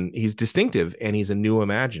and he's distinctive, and he's a new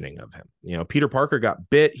imagining of him. Peter Parker got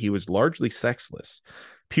bit. He was largely sexless.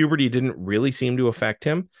 Puberty didn't really seem to affect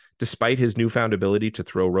him, despite his newfound ability to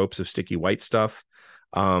throw ropes of sticky white stuff.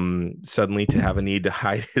 Suddenly to have a need to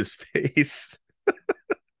hide his face.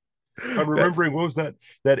 I'm remembering what was that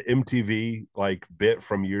MTV like bit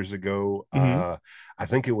from years ago. Mhm. I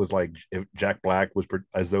think it was like if Jack Black was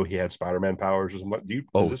as though he had Spider-Man powers or something. Does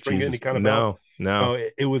Oh, this ring any Jesus. kind of bell? No, no. Oh,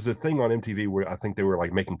 it was a thing on MTV where I think they were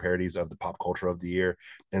like making parodies of the pop culture of the year,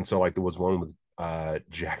 and so like there was one with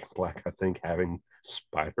Jack Black, I think, having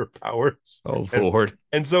spider powers, Oh, and Lord.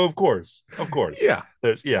 so of course, Yeah.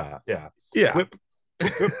 there's Yeah. whip,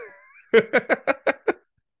 whip,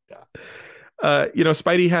 yeah.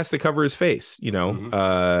 Spidey has to cover his face, Mm-hmm.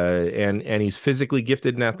 and he's physically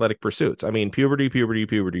gifted in athletic pursuits. I mean, puberty,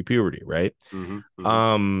 right? Mm-hmm.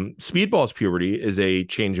 Mm-hmm. Speedball's puberty is a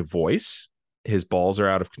change of voice. His balls are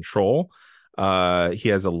out of control. He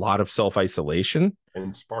has a lot of self-isolation.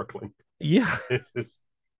 And sparkling. Yeah. It's just,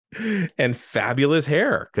 And fabulous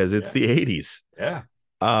hair because it's yeah, the 80s. yeah.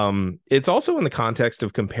 It's also in the context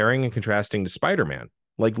of comparing and contrasting to Spider-Man.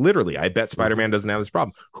 Like literally, I bet Spider-Man Mm-hmm. doesn't have this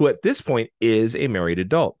problem, who at this point is a married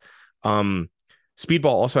adult. Um, Speedball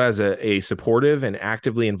also has a supportive and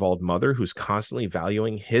actively involved mother who's constantly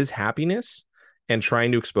valuing his happiness and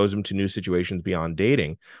trying to expose him to new situations beyond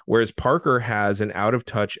dating. Whereas Parker has an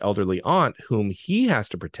out-of-touch elderly aunt whom he has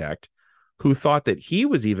to protect, who thought that he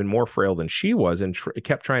was even more frail than she was and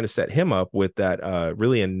kept trying to set him up with that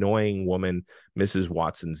really annoying woman, Mrs.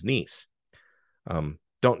 Watson's niece.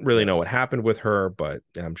 Don't really know Yes. what happened with her, but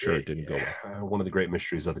I'm sure it didn't go well. One of the great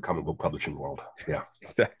mysteries of the comic book publishing world. Yeah.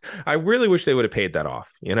 I really wish they would have paid that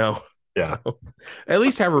off, Yeah. At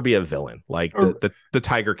least have her be a villain, like Or the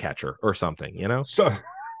tiger catcher or something. so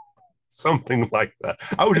something like that.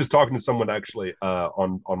 I was just talking to someone actually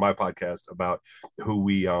on my podcast about who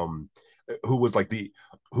was like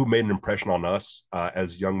who made an impression on us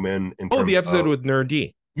as young men in Oh, the terms episode of with Nerd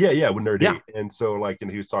D. yeah, with Yeah. Nerdy. And so like,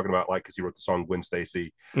 he was talking about like, because he wrote the song Gwen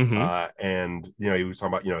Stacy, Mm-hmm. and he was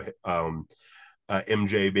talking about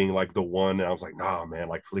MJ being like the one, and I was like, nah, man,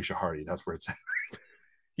 like Felicia Hardy, that's where it's at.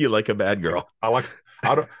 You like a bad girl.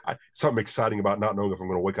 Something exciting about not knowing if I'm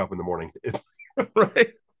going to wake up in the morning.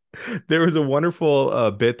 Right. There was a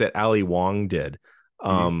wonderful bit that Ali Wong did,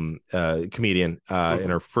 comedian, in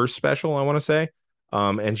her first special, I want to say.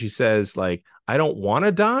 And she says, like, I don't want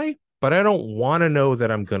to die, but I don't want to know that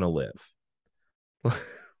I'm going to live.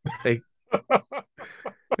 Like,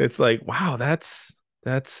 it's like, wow, that's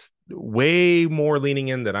way more leaning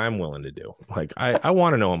in than I'm willing to do. Like, I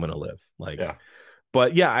want to know I'm going to live. Like, yeah.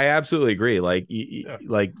 But yeah, I absolutely agree. Like, Yeah.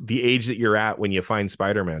 like the age that you're at when you find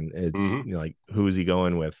Spider-Man, it's like, who is he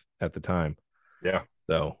going with at the time? Yeah.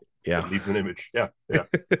 So yeah, it leaves an image. Yeah. Yeah.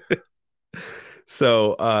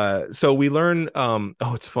 So we learn.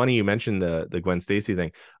 It's funny you mentioned the Gwen Stacy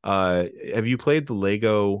thing. Have you played the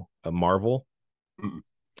Lego Marvel? Mm-mm.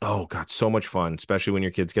 Oh God, so much fun, especially when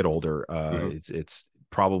your kids get older. It's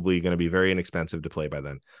probably going to be very inexpensive to play by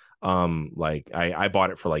then. Like I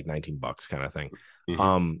bought it for like $19 kind of thing.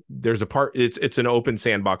 There's a part, it's an open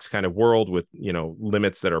sandbox kind of world with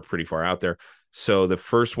limits that are pretty far out there. So the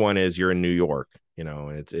first one is you're in New York, and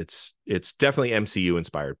it's definitely MCU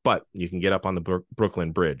inspired, but you can get up on the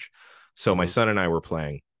Brooklyn Bridge. So my son and I were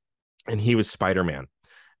playing, and he was Spider-Man.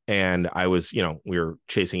 And I was, we were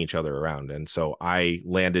chasing each other around. And so I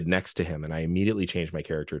landed next to him and I immediately changed my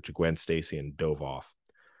character to Gwen Stacy and dove off.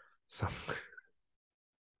 So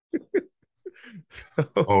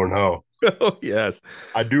Oh no. Oh yes,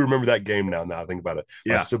 I do remember that game now I think about it.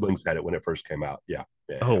 My Yeah. siblings had it when it first came out. Yeah.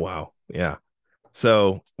 Oh wow. Yeah.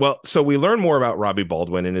 So we learn more about Robbie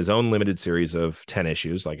Baldwin in his own limited series of 10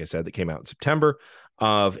 issues, like I said, that came out in September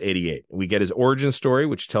of 88. We get his origin story,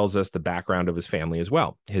 which tells us the background of his family as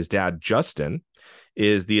well. His dad, Justin,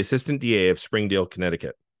 is the assistant DA of Springdale,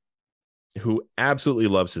 Connecticut, who absolutely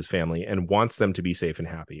loves his family and wants them to be safe and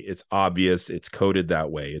happy. It's obvious. It's coded that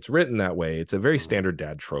way. It's written that way. It's a very standard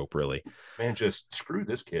dad trope, really. Man, just screw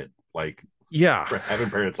this kid. Like, yeah, for having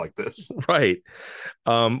parents like this. Right.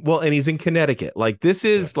 Well, and he's in Connecticut. Like, this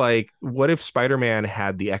is like, what if Spider-Man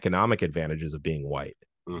had the economic advantages of being white?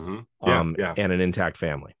 And an intact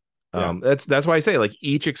family. That's why I say, like,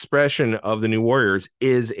 each expression of the New Warriors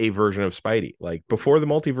is a version of Spidey, like before the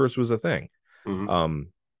multiverse was a thing.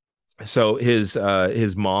 So his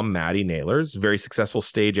mom, Maddie Naylor's very successful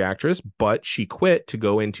stage actress, but she quit to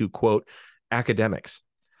go into, quote, academics,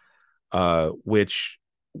 which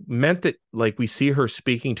meant that, like, we see her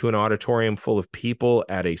speaking to an auditorium full of people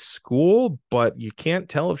at a school, but you can't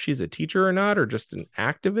tell if she's a teacher or not, or just an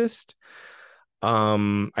activist.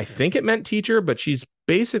 I think it meant teacher, but she's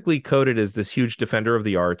basically coded as this huge defender of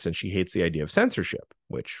the arts, and she hates the idea of censorship,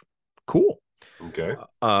 which cool. Okay.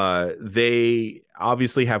 They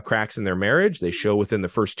obviously have cracks in their marriage. They show within the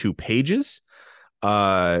first 2 pages.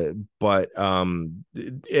 But and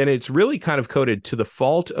it's really kind of coded to the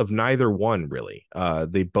fault of neither one, really.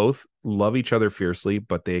 They both love each other fiercely,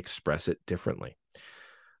 but they express it differently.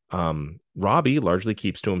 Robbie largely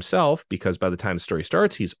keeps to himself because by the time the story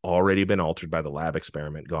starts, he's already been altered by the lab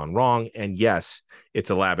experiment gone wrong. And yes, it's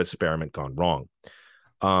a lab experiment gone wrong.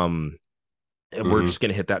 And we're just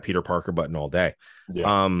going to hit that Peter Parker button all day.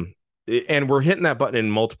 Yeah. And we're hitting that button in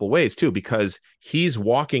multiple ways too, because he's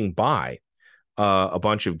walking by a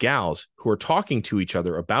bunch of gals who are talking to each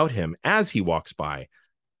other about him as he walks by,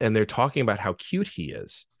 and they're talking about how cute he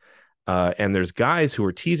is. And there's guys who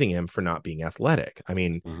are teasing him for not being athletic. I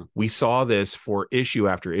mean, we saw this for issue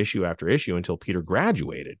after issue after issue until Peter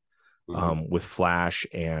graduated with Flash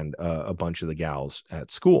and a bunch of the gals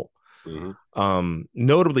at school.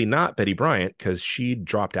 Notably not Betty Bryant, because she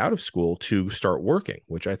dropped out of school to start working,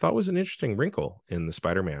 which I thought was an interesting wrinkle in the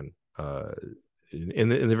Spider-Man. In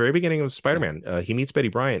the very beginning of Spider-Man, he meets Betty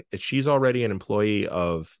Bryant. She's already an employee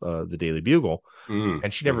of the Daily Bugle,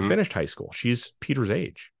 and she never finished high school. She's Peter's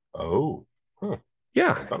age. Oh,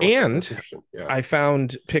 yeah. And I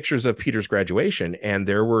found pictures of Peter's graduation, and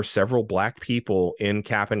there were several black people in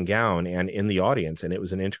cap and gown and in the audience, and it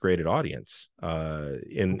was an integrated audience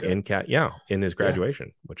in his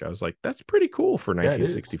graduation, which I was like, that's pretty cool for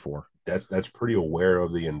 1964. That's pretty aware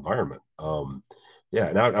of the environment.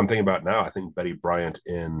 Yeah, now I'm thinking about now. I think Betty Bryant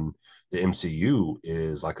in the MCU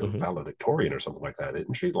is like a valedictorian or something like that,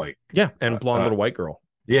 isn't she? Like, yeah, and blonde little white girl.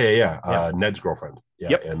 Yeah. Ned's girlfriend.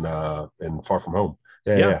 Yeah, and Far From Home.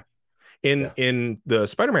 Yeah. In the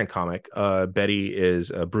Spider-Man comic, Betty is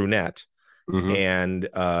a brunette, and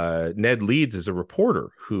Ned Leeds is a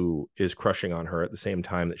reporter who is crushing on her at the same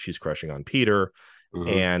time that she's crushing on Peter.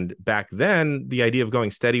 And back then, the idea of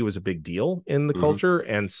going steady was a big deal in the culture,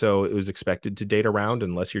 and so it was expected to date around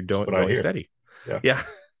unless you're going steady. Yeah.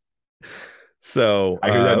 So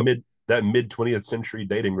I hear that mid 20th century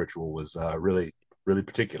dating ritual was really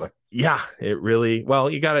particular. Yeah, it really. Well,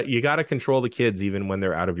 you gotta control the kids even when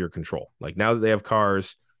they're out of your control. Like now that they have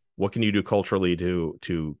cars, what can you do culturally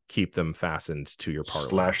to keep them fastened to your parlor?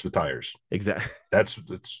 Slash the tires. Exactly. That's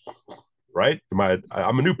right.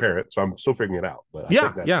 I'm a new parent, so I'm still figuring it out. But I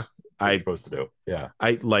think that's what you're supposed to do. Yeah.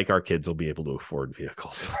 I like our kids will be able to afford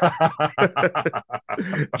vehicles.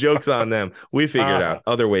 Jokes on them. We figured out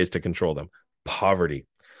other ways to control them. Poverty.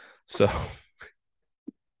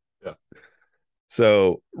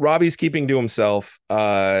 So Robbie's keeping to himself,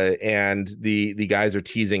 and the guys are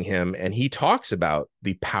teasing him, and he talks about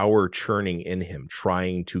the power churning in him,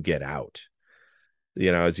 trying to get out,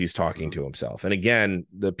 as he's talking to himself. And again,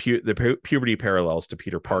 the puberty parallels to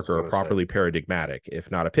Peter Parker are properly paradigmatic,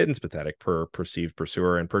 if not a pittance pathetic, per perceived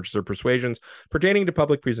pursuer and purchaser persuasions pertaining to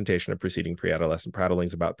public presentation of preceding pre-adolescent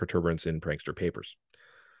prattlings about perturbance in prankster papers.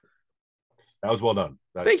 That was well done.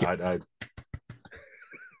 Thank you.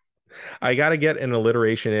 I got to get an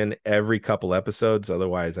alliteration in every couple episodes,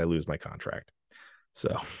 otherwise I lose my contract.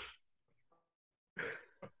 So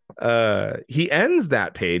he ends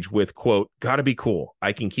that page with, quote, "Gotta be cool.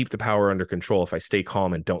 I can keep the power under control if I stay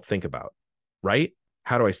calm and don't think about it." Right?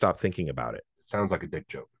 How do I stop thinking about it? It sounds like a dick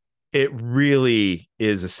joke. It really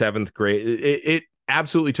is a seventh grade. It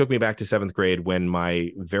absolutely took me back to seventh grade when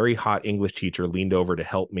my very hot English teacher leaned over to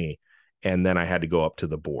help me, and then I had to go up to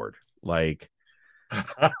the board. Like,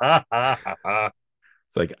 it's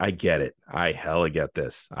like, I get it. I hella get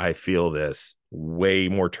this. I feel this way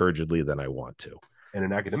more turgidly than I want to. And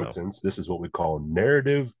in academic sense, this is what we call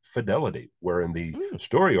narrative fidelity, wherein the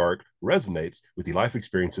story arc resonates with the life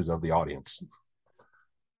experiences of the audience.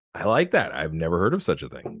 I like that. I've never heard of such a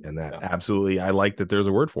thing. And that absolutely, I like that there's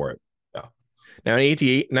a word for it. Yeah. Now, in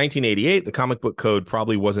 1988, the comic book code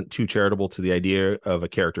probably wasn't too charitable to the idea of a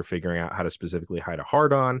character figuring out how to specifically hide a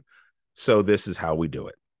hard-on. So this is how we do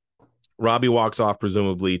it. Robbie walks off,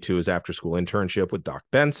 presumably to his after-school internship with Doc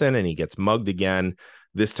Benson, and he gets mugged again,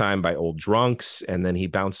 this time by old drunks, and then he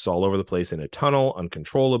bounces all over the place in a tunnel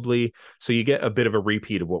uncontrollably. So you get a bit of a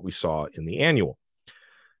repeat of what we saw in the annual.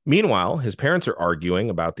 Meanwhile, his parents are arguing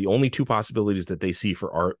about the only two possibilities that they see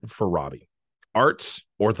for Robbie: arts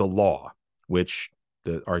or the law, which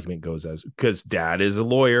the argument goes as, because dad is a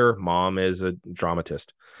lawyer, mom is a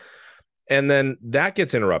dramatist. And then that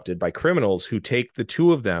gets interrupted by criminals who take the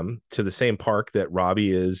two of them to the same park that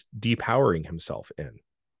Robbie is depowering himself in.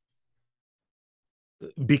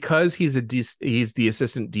 Because he's the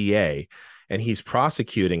assistant DA and he's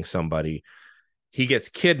prosecuting somebody, he gets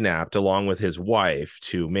kidnapped along with his wife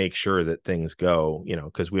to make sure that things go,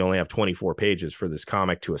 because we only have 24 pages for this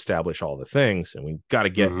comic to establish all the things, and we've got to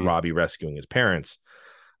get Robbie rescuing his parents.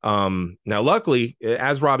 Now, luckily,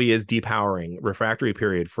 as Robbie is depowering, refractory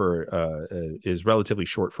period for is relatively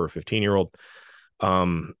short for a 15-year-old.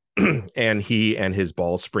 And he and his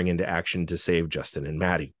balls spring into action to save Justin and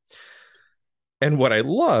Maddie. And what I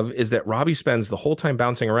love is that Robbie spends the whole time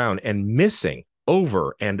bouncing around and missing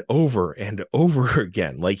over and over and over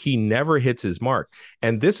again. Like he never hits his mark.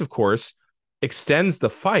 And this, of course, extends the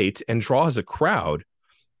fight and draws a crowd.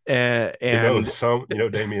 And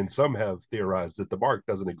Damien, some have theorized that the mark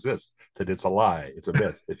doesn't exist, that it's a lie. It's a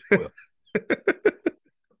myth, if you will.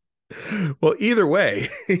 Well, either way,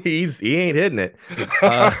 he ain't hitting it.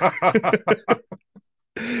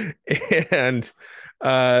 And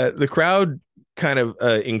the crowd kind of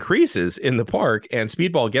increases in the park, and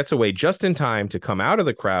Speedball gets away just in time to come out of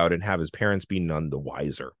the crowd and have his parents be none the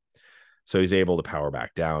wiser. So he's able to power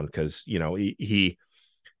back down because,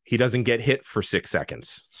 he doesn't get hit for 6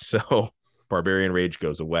 seconds. So Barbarian Rage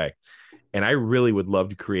goes away. And I really would love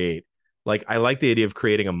to create, I like the idea of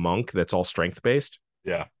creating a monk that's all strength based.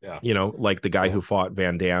 Yeah. Like the guy who fought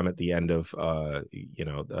Van Damme at the end of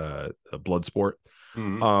Bloodsport.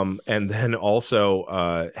 Mm-hmm. And then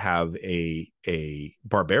also have a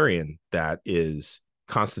barbarian that is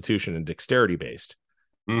constitution and dexterity based,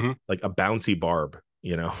 like a bouncy barb,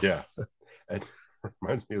 Yeah. And it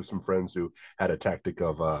reminds me of some friends who had a tactic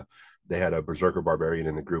of they had a berserker barbarian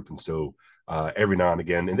in the group, and so every now and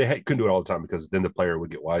again, and couldn't do it all the time because then the player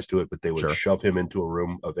would get wise to it, but they would shove him into a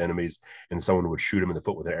room of enemies, and someone would shoot him in the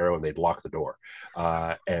foot with an arrow, and they'd lock the door,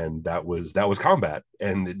 and that was combat,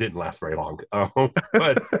 and it didn't last very long.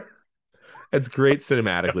 But it's great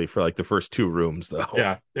cinematically for the first 2 rooms,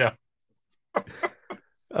 though. Yeah.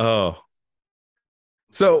 Oh.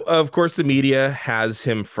 So, of course, the media has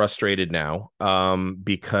him frustrated now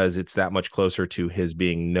because it's that much closer to his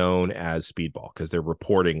being known as Speedball, because they're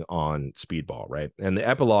reporting on Speedball, right? And the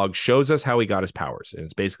epilogue shows us how he got his powers. And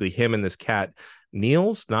it's basically him and this cat,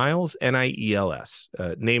 Niels, Niles, Niels,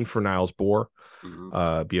 named for Niles Bohr,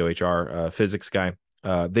 Bohr, physics guy.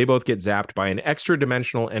 They both get zapped by an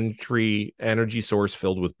extra-dimensional energy source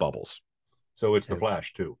filled with bubbles. So it's the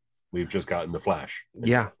Flash, too. We've just gotten the Flash.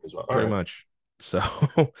 Yeah, pretty much. So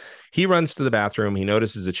he runs to the bathroom. He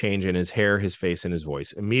notices a change in his hair, his face, and his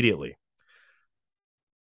voice immediately.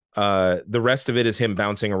 The rest of it is him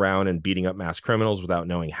bouncing around and beating up mass criminals without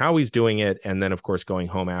knowing how he's doing it. And then, of course, going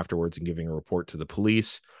home afterwards and giving a report to the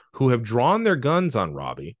police, who have drawn their guns on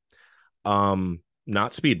Robbie.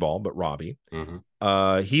 Not Speedball, but Robbie.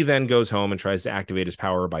 He then goes home and tries to activate his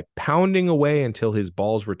power by pounding away until his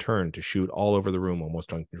balls return to shoot all over the room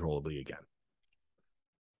almost uncontrollably again.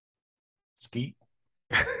 Skeet.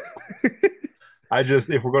 If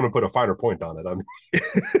we're going to put a finer point on it,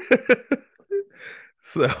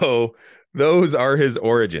 So those are his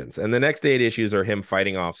origins. And the next 8 issues are him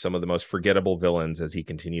fighting off some of the most forgettable villains as he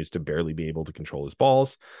continues to barely be able to control his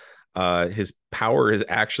balls. His power is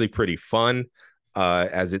actually pretty fun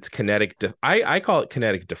as it's kinetic. I call it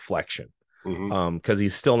kinetic deflection because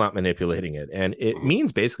he's still not manipulating it. And it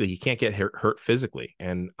means basically he can't get hurt physically.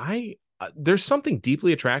 And there's something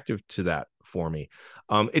deeply attractive to that for me.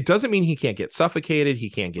 It doesn't mean he can't get suffocated. He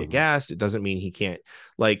can't get gassed. It doesn't mean he can't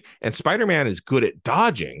and Spider-Man is good at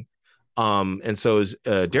dodging. And so is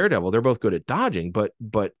Daredevil. They're both good at dodging, but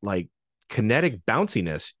kinetic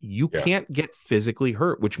bounciness, you can't get physically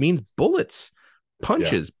hurt, which means bullets,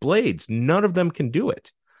 punches, blades, none of them can do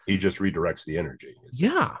it. He just redirects the energy.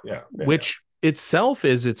 Which itself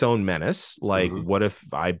is its own menace. What if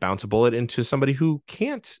I bounce a bullet into somebody who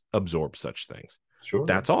can't absorb such things? Sure.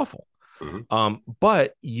 That's awful.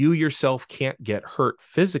 But you yourself can't get hurt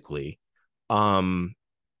physically,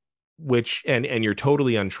 which and you're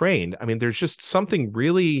totally untrained. I mean, there's just something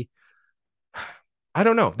really, I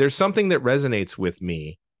don't know. There's something that resonates with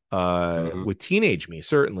me, with teenage me,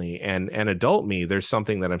 certainly, and adult me. There's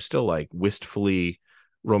something that I'm still wistfully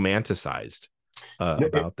romanticized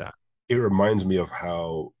about that. It reminds me of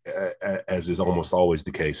how, as is almost always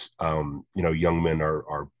the case, young men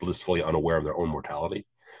are blissfully unaware of their own mortality,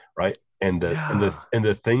 right? And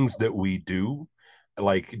the things that we do,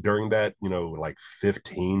 during that,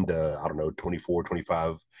 15 to 24,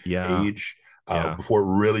 25 age, before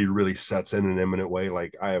it really, really sets in an imminent way.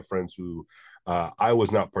 I have friends who I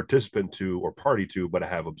was not participant to or party to, but I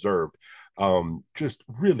have observed just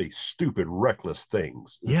really stupid, reckless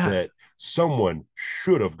things that someone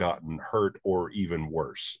should have gotten hurt or even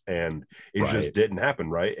worse. And it just didn't happen.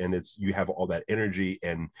 Right. And you have all that energy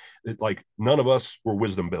and none of us were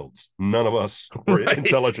wisdom builds. None of us were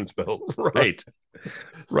intelligence builds. Right.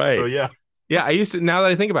 So, yeah. I used to, now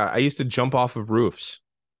that I think about it, I used to jump off of roofs.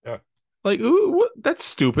 Yeah. Ooh, that's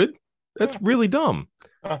stupid. That's really dumb.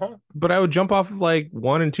 Uh-huh. but I would jump off of like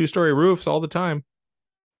 1 and 2 story roofs all the time,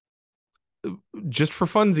 just for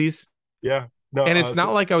funsies. Yeah. No, And it's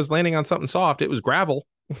not like I was landing on something soft; it was gravel.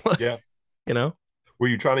 yeah. You know? Were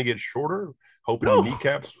you trying to get shorter, hoping your No,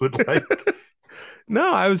 kneecaps would like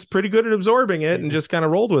no, I was pretty good at absorbing it and yeah. just kind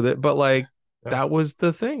of rolled with it. But like that was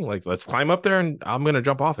the thing. Like, let's climb up there and I'm gonna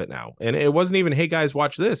jump off it now. And it wasn't even, hey guys,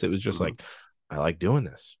 watch this. It was just Mhm. like, I like doing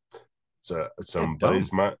this. So Yeah, dumb.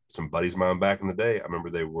 some buddies of mine back in the day. I remember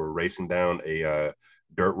they were racing down a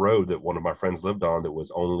dirt road that one of my friends lived on that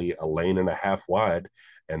was only a lane and a half wide,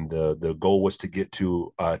 and the goal was to get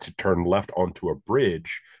to turn left onto a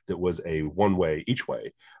bridge that was a one way each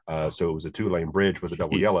way. So it was a 2-lane bridge with a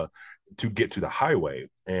double Jeez. yellow to get to the highway,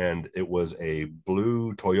 and it was a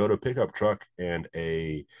blue Toyota pickup truck and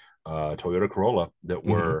a Toyota Corolla that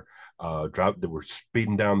Mhm. were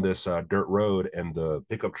speeding down this dirt road, and the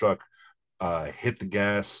pickup truck hit the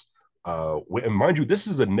gas. And mind you, this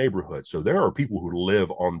is a neighborhood, so there are people who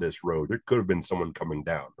live on this road. There could have been someone coming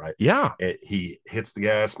down, right? Yeah. He hits the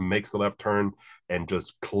gas, makes the left turn, and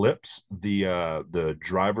just clips the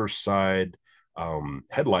driver's side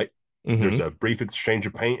headlight. There's Hmm. a brief exchange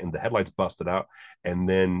of paint, and the headlights busted out. And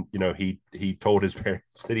then, he told his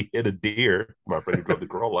parents that he hit a deer. My friend who drove the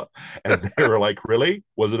Corolla, and they were like, "Really?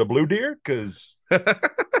 Was it a blue deer? Because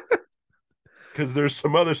there's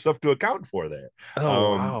some other stuff to account for there."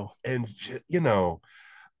 Oh wow. And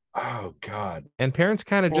oh God, And parents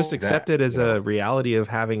kind of just accept that it as a reality of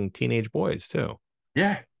having teenage boys too.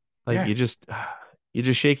 yeah, Like yeah, you just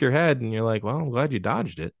shake your head and you're like, well, I'm glad you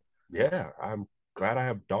dodged it. yeah. I'm glad I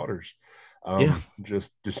have daughters. Yeah.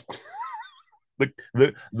 Just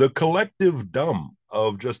the collective dumb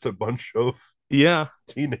of just a bunch of Yeah.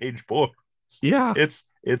 teenage boys. Yeah.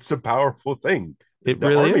 It's a powerful thing. It The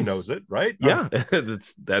really army is. knows it, right? Yeah.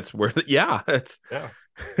 That's where yeah, Yeah.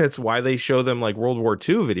 that's why they show them like World War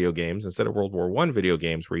II video games instead of World War One video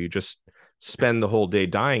games where you just spend the whole day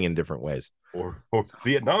dying in different ways. Or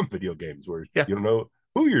Vietnam video games where Yeah. you don't know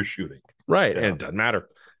who you're shooting. Right. And Yeah. it doesn't matter.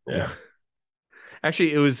 Yeah.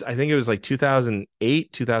 Actually, I think it was like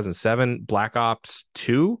 2008, 2007, Black Ops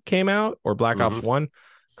 2 came out, or Black Ops Mm-hmm. 1,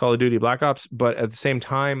 Call of Duty Black Ops. But at the same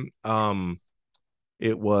time,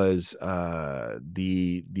 it was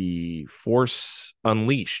the Force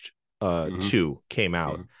Unleashed Mm-hmm. 2 came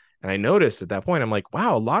out. Mm-hmm. And I noticed at that point, I'm like,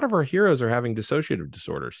 wow, a lot of our heroes are having dissociative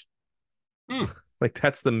disorders. Mm. Like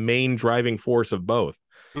that's the main driving force of both.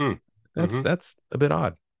 Mm. That's Mm-hmm. that's a bit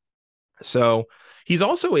odd. So he's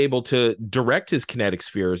also able to direct his kinetic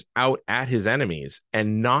spheres out at his enemies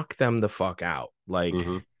and knock them the fuck out. Like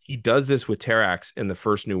Mm-hmm. he does this with Terrax in the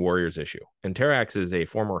first New Warriors issue. And Terrax is a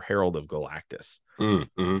former Herald of Galactus.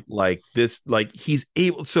 Mm-hmm. Like this, like he's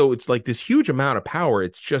able, so it's like this huge amount of power.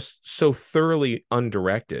 It's just so thoroughly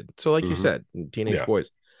undirected. So, like you Mm-hmm. said, teenage Yeah.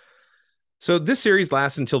 boys. So this series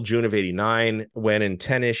lasts until June of '89, when in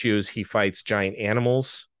 10 issues he fights giant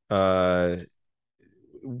animals,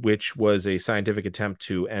 which was a scientific attempt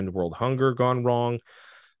to end world hunger gone wrong.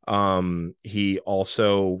 He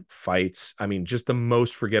also fights, I mean, just the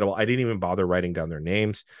most forgettable. I didn't even bother writing down their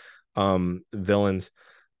names. Villains.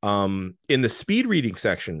 In the speed reading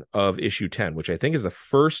section of issue 10, which I think is the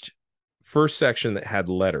first section that had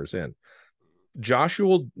letters in.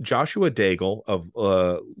 Joshua Daigle of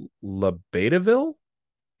LaBetaville,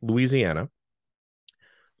 Louisiana.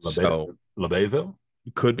 So LaBayville.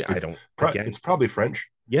 could be, I don't, It's again, probably French.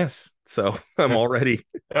 yes. So I'm already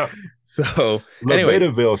Yeah. so anyway.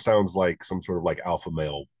 LaBetaville sounds like some sort of like alpha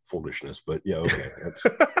male foolishness, but yeah, okay. That's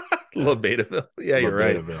yeah. LaBetaville. Yeah, you're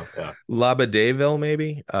right. LaBetaville. Yeah. Labadaville,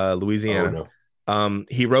 maybe, Oh Louisiana. no.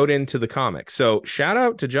 He wrote into the comic. So shout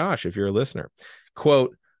out to Josh if you're a listener.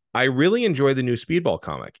 Quote, I really enjoy the new Speedball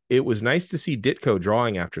comic. It was nice to see Ditko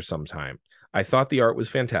drawing after some time. I thought the art was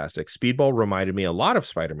fantastic. Speedball reminded me a lot of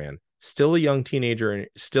Spider-Man. Still a young teenager,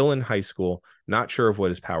 still in high school, not sure of what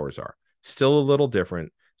his powers are. Still a little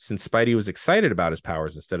different, since Spidey was excited about his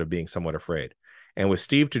powers instead of being somewhat afraid. And with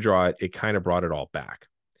Steve to draw it, it kind of brought it all back.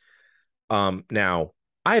 Now,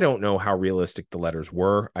 I don't know how realistic the letters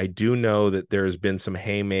were. I do know that there's been some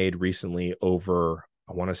hay made recently over,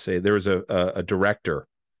 I want to say there was a director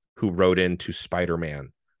who wrote into Spider-Man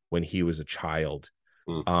when he was a child.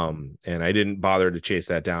 And I didn't bother to chase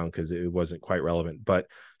that down because it wasn't quite relevant. But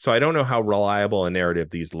so I don't know how reliable a narrative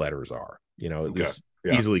these letters are. Okay. This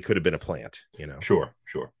Yeah. easily could have been a plant, Sure.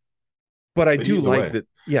 But I But do either like way, that.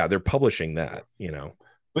 Yeah, they're publishing that,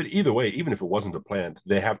 but either way, even if it wasn't a plant,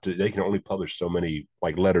 they can only publish so many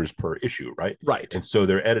like letters per issue, right? Right. And so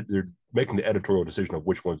they're making the editorial decision of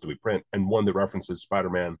which ones do we print, and one that references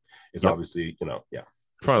Spider-Man is Yep. obviously, yeah,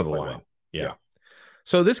 Front of the line. well. Yeah.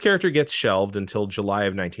 So this character gets shelved until July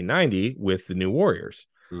of 1990 with the New Warriors.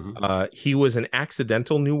 He was an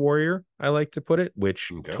accidental New Warrior, I like to put it,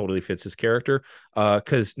 which totally fits his character.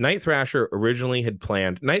 Because Night Thrasher originally had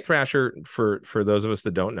planned. Night Thrasher, for those of us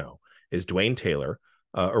that don't know, is Dwayne Taylor.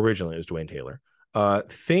 Originally, it was Dwayne Taylor.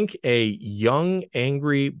 Think a young,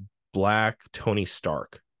 angry, black Tony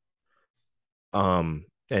Stark. And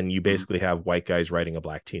you basically have white guys riding a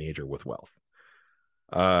black teenager with wealth.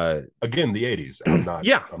 Again, the 80s. I'm not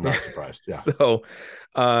surprised.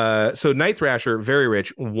 Yeah. So Night Thrasher, very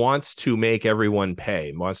rich, wants to make everyone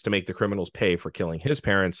pay, wants to make the criminals pay for killing his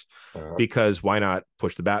parents, because why not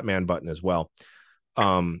push the Batman button as well?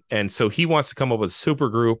 And so he wants to come up with a super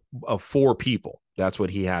group of 4 people. That's what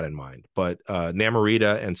he had in mind. But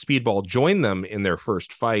Namorita and Speedball join them in their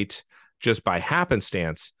first fight just by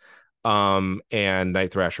happenstance. And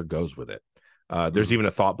Night Thrasher goes with it. There's even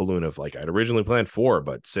a thought balloon of like, I'd originally planned 4,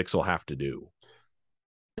 but 6 will have to do.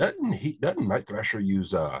 Doesn't Night Thrasher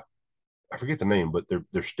use I forget the name, but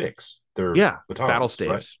they're sticks. They're batons, battle staves.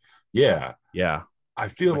 Right? Yeah. Yeah. I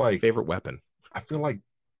feel My like favorite weapon. I feel like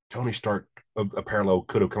Tony Stark, a parallel,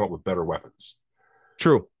 could have come up with better weapons.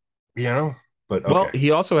 True. You know? But okay. Well,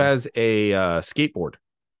 he also has a skateboard.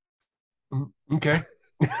 Okay.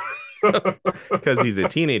 Because he's a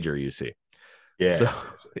teenager, you see. Yeah.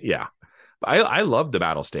 Yeah. I love the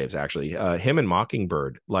battle staves, actually. Him and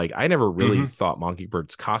Mockingbird. Like, I never really thought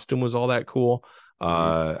Mockingbird's costume was all that cool.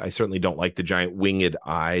 I certainly don't like the giant winged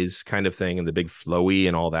eyes kind of thing and the big flowy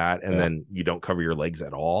and all that. And then you don't cover your legs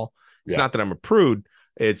at all. It's not that I'm a prude.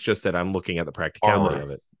 It's just that I'm looking at the practicality of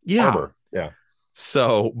it. Yeah. Armor. Yeah.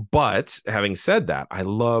 So, but having said that, I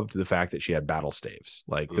loved the fact that she had battle staves.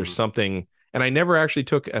 Like, there's something, and I never actually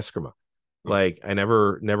took Eskrima. Like, I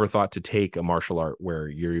never thought to take a martial art where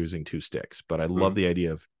you're using 2 sticks, but I love the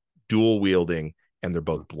idea of dual wielding and they're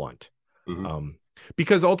both blunt.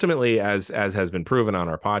 Because ultimately, as has been proven on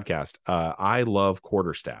our podcast, I love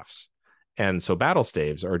quarterstaffs. And so battle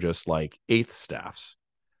staves are just like 8th staffs.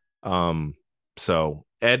 So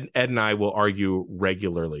Ed and I will argue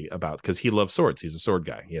regularly about, because he loves swords. He's a sword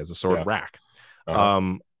guy. He has a sword rack.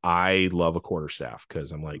 I love a quarterstaff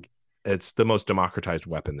because I'm like, it's the most democratized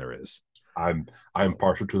weapon there is. I'm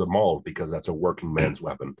partial to the maul because that's a working man's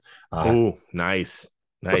weapon. Oh, nice.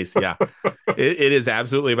 Yeah. It is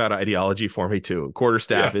absolutely about ideology for me too.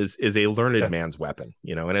 Quarterstaff is a learned man's weapon,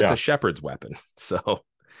 and it's a shepherd's weapon. So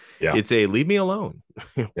it's a leave me alone.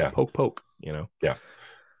 Poke, Yeah.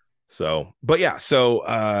 So, but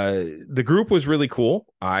the group was really cool.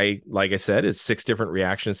 Like I said, it's 6 different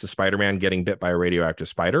reactions to Spider-Man getting bit by a radioactive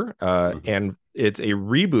spider. And it's a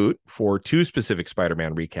reboot for 2 specific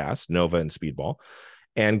Spider-Man recasts, Nova and Speedball.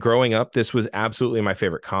 And growing up, this was absolutely my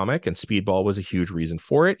favorite comic, and Speedball was a huge reason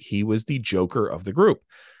for it. He was the Joker of the group.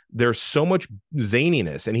 There's so much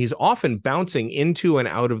zaniness, and he's often bouncing into and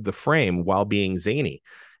out of the frame while being zany.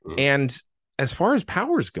 And as far as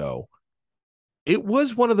powers go, it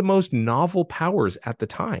was one of the most novel powers at the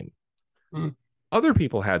time. Other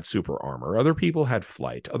people had super armor. Other people had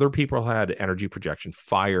flight. Other people had energy projection,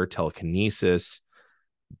 fire, telekinesis.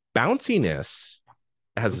 Bounciness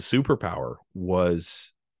as a superpower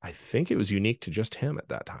was, I think it was unique to just him at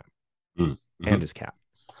that time, and his cat.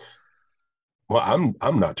 Well,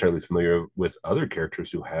 I'm not terribly familiar with other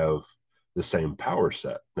characters who have the same power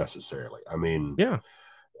set necessarily. I mean,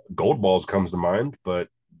 Gold Balls comes to mind, but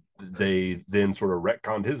they then sort of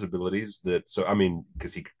retconned his abilities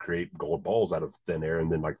because he could create gold balls out of thin air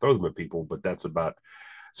and then like throw them at people, but that's about,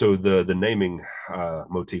 so the naming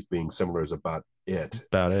motif being similar is about it.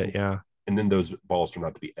 Yeah. And then those balls turned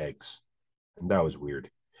out to be eggs, and that was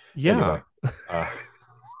weird. Anyway,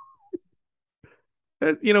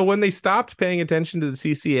 when they stopped paying attention to the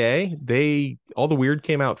CCA, all the weird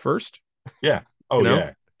came out first. Yeah.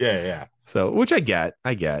 Yeah. So, which I get,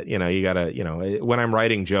 you gotta, when I'm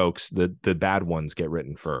writing jokes, the bad ones get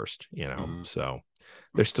written first, so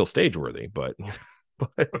they're still stage worthy, but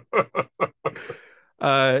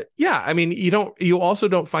I mean, you also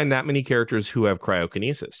don't find that many characters who have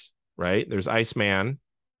cryokinesis, right? There's Iceman,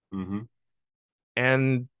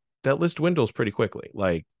 and that list dwindles pretty quickly.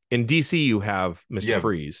 Like in DC, you have Mr.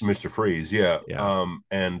 Freeze. Mr. Freeze, yeah.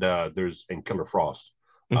 And there's Killer Frost.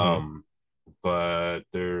 But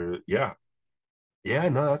no,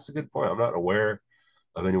 that's a good point. I'm not aware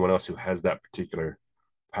of anyone else who has that particular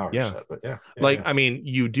power set, but I mean,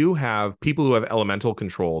 you do have people who have elemental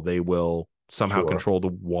control. They will somehow control the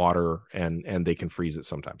water and they can freeze it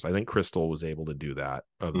sometimes. I think Crystal was able to do that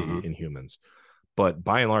of the Inhumans, but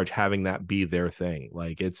by and large, having that be their thing,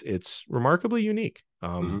 like it's remarkably unique.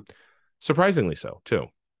 Surprisingly so too.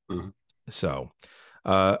 So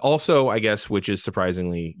Also, I guess, which is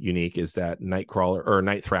surprisingly unique, is that Nightcrawler or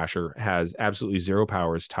Night Thrasher has absolutely zero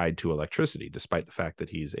powers tied to electricity, despite the fact that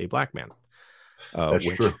he's a black man. That's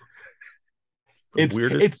Which true. It's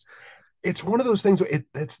weirdest. it's one of those things.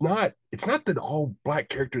 It's not that all black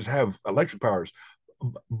characters have electric powers,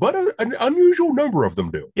 but an unusual number of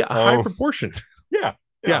them do. Yeah, a high proportion. Yeah,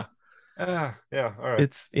 Yeah, yeah, yeah. All right.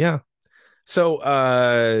 it's yeah.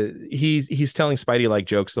 So he's telling Spidey like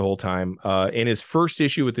jokes the whole time. In his first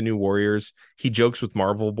issue with the New Warriors, he jokes with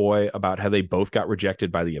Marvel Boy about how they both got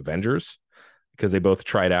rejected by the Avengers because they both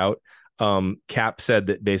tried out. Cap said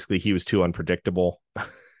that basically he was too unpredictable,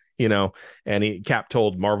 and Cap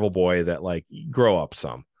told Marvel Boy that like grow up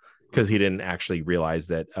some because he didn't actually realize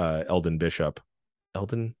that Eldon Bishop,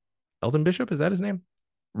 is that his name?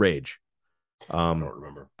 Rage. I don't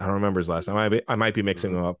remember. I don't remember his last name. I might be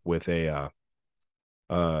mixing him up with a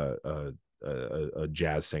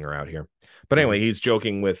jazz singer out here. But anyway, he's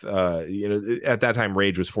joking with at that time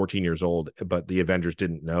Rage was 14 years old, but the Avengers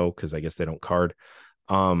didn't know because I guess they don't card.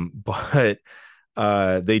 But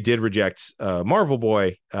they did reject Marvel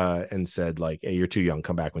Boy and said like, hey, you're too young,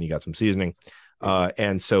 come back when you got some seasoning.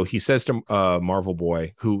 And so he says to Marvel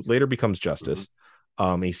Boy, who later becomes Justice,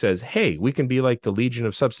 he says, hey, we can be like the Legion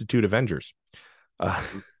of Substitute Avengers.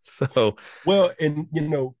 So well, and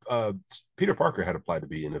Peter Parker had applied to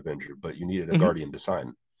be an Avenger, but you needed a Guardian to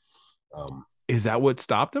sign. Is that what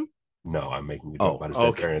stopped him? No, I'm making a joke about his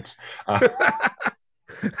dead parents. I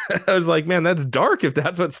was like, man, that's dark if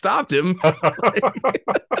that's what stopped him.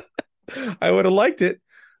 I would have liked it.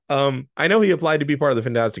 I know he applied to be part of the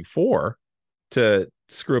Fantastic Four to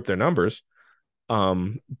screw up their numbers.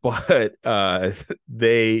 But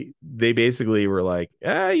they basically were like,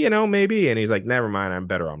 maybe. And he's like, never mind, I'm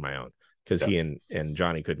better on my own because he and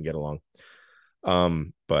Johnny couldn't get along.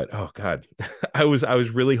 But oh God, I was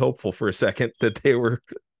really hopeful for a second that they were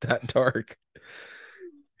that dark.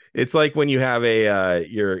 It's like when you have a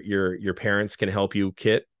your parents can help you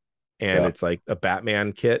kit, and it's like a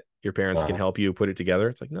Batman kit. Your parents can help you put it together.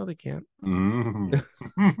 It's like, no, they can't.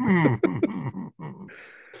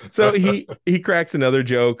 So he cracks another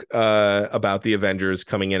joke about the Avengers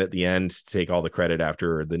coming in at the end to take all the credit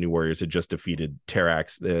after the New Warriors had just defeated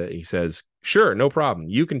Terrax. He says, sure, no problem.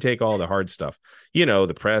 You can take all the hard stuff.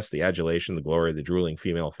 The press, the adulation, the glory, the drooling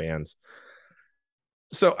female fans.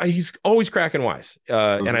 So he's always cracking wise.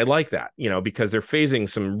 And I like that, because they're facing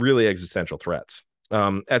some really existential threats.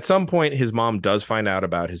 At some point, his mom does find out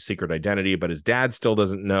about his secret identity, but his dad still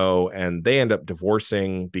doesn't know. And they end up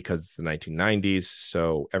divorcing because it's the 1990s.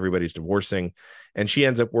 So everybody's divorcing. And she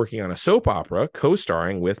ends up working on a soap opera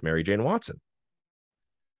co-starring with Mary Jane Watson.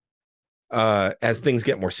 As things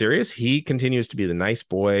get more serious, he continues to be the nice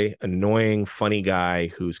boy, annoying, funny guy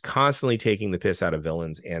who's constantly taking the piss out of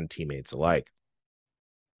villains and teammates alike.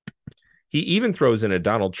 He even throws in a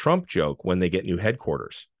Donald Trump joke when they get new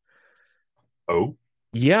headquarters. Oh,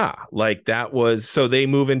 yeah, like that was so they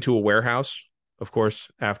move into a warehouse, of course,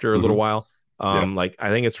 after a little while. Like I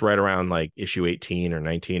think it's right around like issue 18 or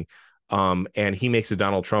 19. And he makes a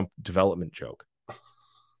Donald Trump development joke.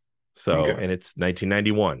 So and it's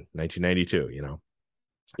 1991, 1992,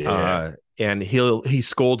 Yeah. And he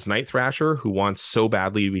scolds Night Thrasher, who wants so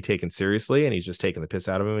badly to be taken seriously, and he's just taking the piss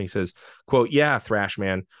out of him. He says, quote, yeah, Thrash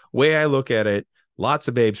man, way I look at it, lots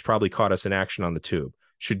of babes probably caught us in action on the tube.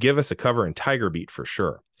 Should give us a cover in Tiger Beat for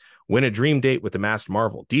sure. Win a dream date with the masked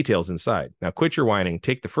Marvel. Details inside. Now quit your whining,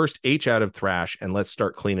 take the first H out of Thrash, and let's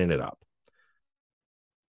start cleaning it up.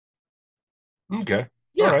 Okay.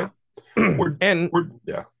 Yeah. All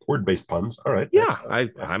right. Word-based puns. All right. Yeah,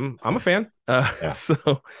 I'm a fan.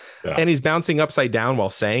 And he's bouncing upside down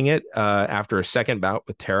while saying it after a second bout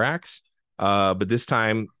with Terrax. But this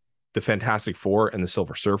time, the Fantastic Four and the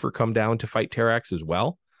Silver Surfer come down to fight Terrax as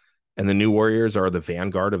well. And the New Warriors are the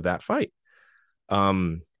vanguard of that fight.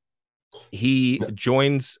 He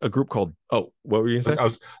joins a group called... Oh, what were you going to say? I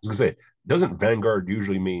was going to say, doesn't vanguard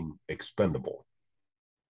usually mean expendable?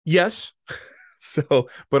 Yes. So,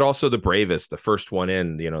 but also the bravest, the first one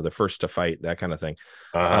in, the first to fight, that kind of thing.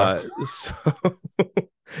 So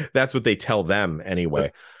that's what they tell them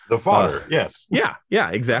anyway. The fodder, yes. Yeah,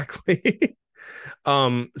 exactly.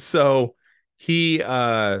 So he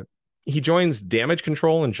joins Damage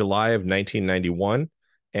Control in July of 1991,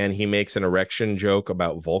 and he makes an erection joke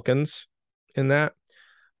about Vulcans in that,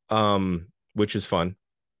 which is fun.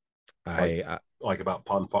 Like about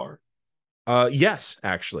Ponfar? Yes,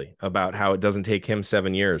 actually, about how it doesn't take him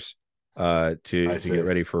 7 years to get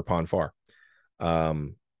ready for Ponfar.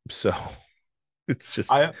 So it's just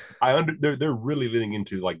they're really leaning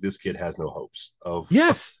into like this kid has no hopes of.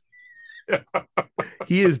 Yes.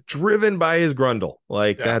 He is driven by his grundle.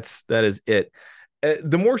 Like Yeah. that is it.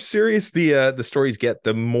 The more serious the stories get,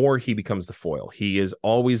 the more he becomes the foil. He is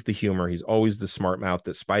always the humor. He's always the smart mouth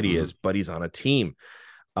that Spidey Mhm. is, but he's on a team.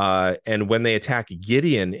 And when they attack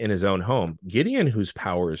Gideon in his own home, Gideon, whose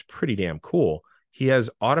power is pretty damn cool, he has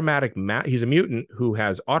automatic. He's a mutant who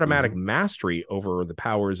has automatic Mhm. mastery over the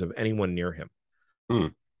powers of anyone near him.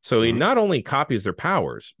 Mhm. So he Mhm. not only copies their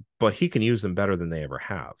powers, but he can use them better than they ever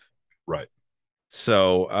have. Right.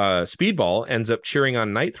 So Speedball ends up cheering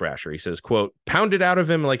on Night Thrasher. He says, quote, pound it out of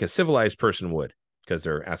him like a civilized person would, because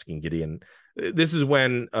they're asking Gideon. This is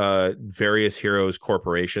when various heroes,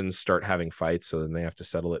 corporations start having fights, so then they have to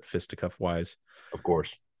settle it fisticuff wise. Of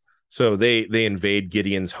course. So they invade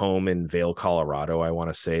Gideon's home in Vail, Colorado, I want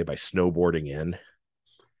to say, by snowboarding in.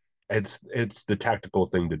 It's the tactical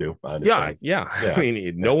thing to do. I Yeah, understand. yeah. I Yeah.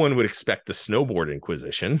 mean, no Yeah. one would expect the snowboard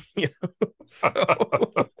inquisition, you know.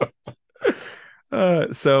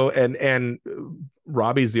 So and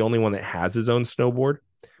Robbie's the only one that has his own snowboard.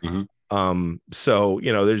 Mhm. So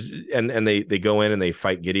there's and they go in and they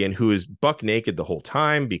fight Gideon, who is buck naked the whole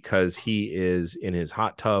time because he is in his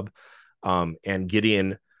hot tub. And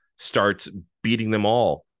Gideon starts beating them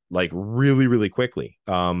all like really, really quickly.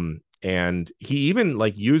 And he even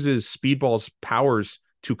like uses Speedball's powers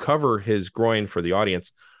to cover his groin for the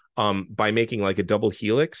audience, by making like a double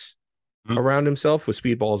helix Mhm. around himself with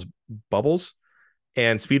Speedball's bubbles.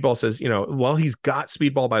 And Speedball says, while he's got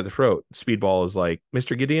Speedball by the throat, Speedball is like,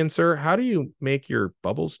 Mr. Gideon, sir, how do you make your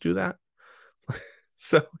bubbles do that?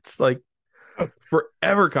 So it's like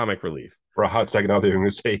forever comic relief. For a hot second out there, I'm going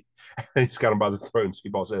to say he's got him by the throat, and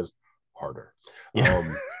Speedball says, harder.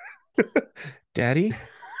 Yeah. Daddy,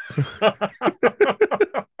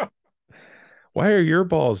 why are your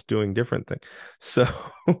balls doing different things? So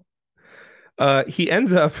he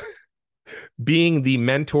ends up being the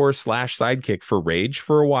mentor slash sidekick for Rage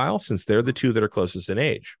for a while, since they're the two that are closest in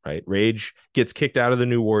age, right? Rage gets kicked out of the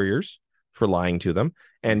New Warriors for lying to them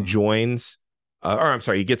and Mhm. joins, or I'm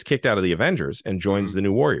sorry, he gets kicked out of the Avengers and joins Mhm. the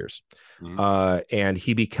New Warriors. Mhm. And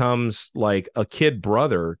he becomes like a kid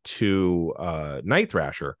brother to Night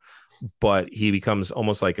Thrasher, but he becomes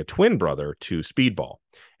almost like a twin brother to Speedball.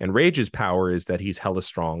 And Rage's power is that he's hella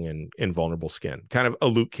strong and invulnerable skin, kind of a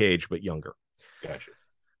Luke Cage, but younger. Gotcha.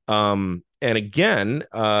 And again,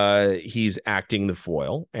 he's acting the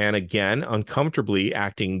foil, and again, uncomfortably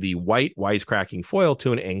acting the white, wisecracking foil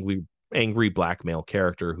to an angry black male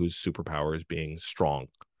character whose superpower is being strong.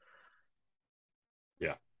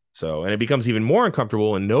 Yeah. So, and it becomes even more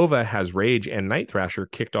uncomfortable, and Nova has Rage and Night Thrasher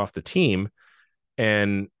kicked off the team,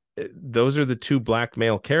 and those are the two black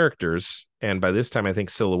male characters. And by this time, I think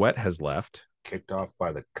Silhouette has left. Kicked off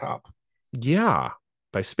by the cop. Yeah,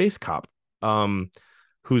 by Space Cop.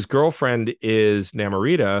 Whose girlfriend is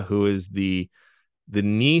Namorita, who is the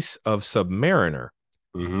niece of Submariner,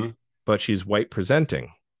 Mm-hmm. but she's white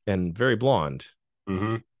presenting and very blonde.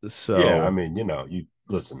 Mm-hmm. Yeah, I So, mean, you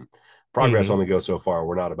listen, progress mhm. only goes so far.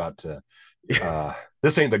 We're not about to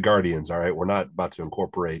this ain't the Guardians, all right? We're not about to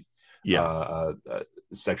incorporate Yeah,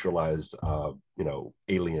 sexualized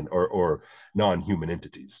alien or non-human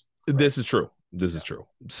entities. Right. this is true. This is Yeah. true.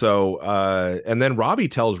 So, and then Robbie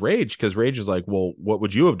tells Rage, because Rage is like, well, what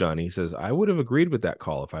would you have done? He says, I would have agreed with that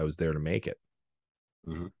call if I was there to make it.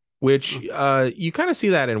 Mm-hmm. Which you kind of see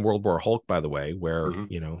that in World War Hulk, by the way, where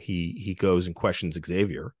Mm-hmm. he goes and questions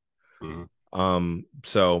Xavier. Mm-hmm.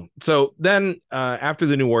 So then after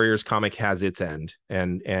the New Warriors comic has its end,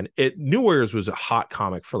 and New Warriors was a hot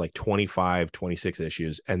comic for like 25, 26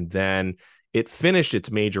 issues, and then it finished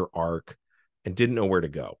its major arc and didn't know where to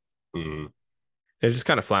go. Mm-hmm. It just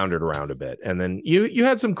kind of floundered around a bit. And then you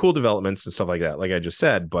had some cool developments and stuff like that, like I just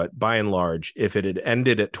said, but by and large, if it had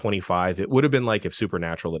ended at 25, it would have been like if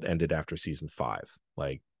Supernatural had ended after season 5.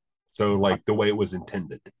 Like, So like the way it was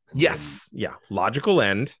intended. And yes, yeah, logical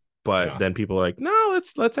end. But yeah. then people are like, no,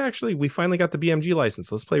 let's actually, we finally got the BMG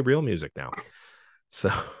license. Let's play real music now.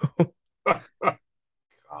 So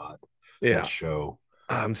God, yeah, that show.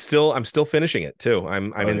 I'm still finishing it too.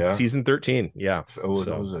 I'm Oh in yeah. season 13. Yeah.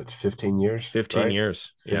 Was it 15 years? 15 Right?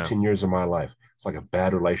 years. Yeah. 15 years of my life. It's like a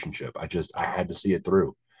bad relationship. I had to see it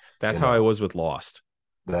through. That's You how I know was with Lost.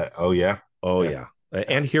 that. Oh yeah. Oh Yeah. yeah. Yeah.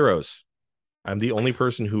 And Heroes. I'm the only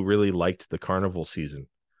person who really liked the Carnival season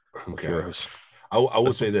of Okay. Heroes. I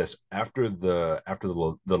will say this after the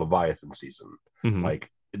Leviathan season, Mhm.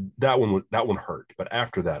 like that one hurt, but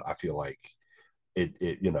after that, I feel like it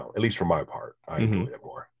at least for my part, I enjoyed it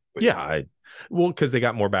more. But Yeah, well, because they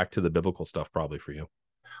got more back to the biblical stuff probably for you.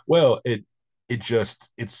 well, it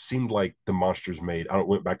seemed like the monsters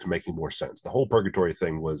went back to making more sense. The whole purgatory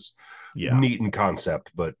thing was Yeah. neat in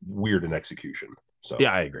concept, but weird in execution. So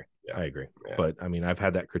Yeah, I agree. yeah, I agree. yeah. But I mean, I've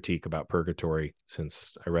had that critique about purgatory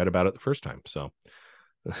since I read about it the first time. So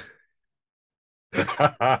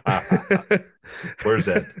Where's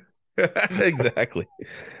Ed? exactly.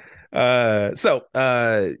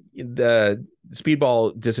 The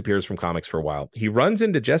Speedball disappears from comics for a while. He runs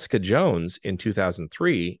into Jessica Jones in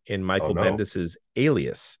 2003 in Oh Michael no! Bendis's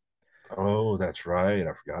Alias. Oh, that's right.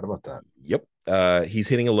 I forgot about that. Yep. He's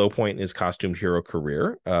hitting a low point in his costumed hero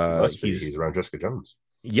career. He must be. He's around Jessica Jones.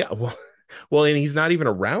 Yeah, well, and he's not even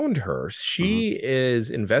around her. Mm-hmm. She is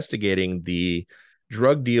investigating the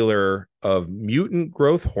drug dealer of mutant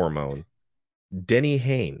growth hormone, Denny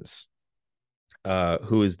Haynes,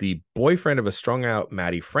 who is the boyfriend of a strung out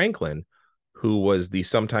Maddie Franklin, who was the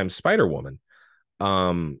sometimes Spider Woman.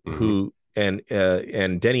 Who and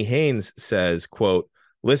Denny Haynes says, "quote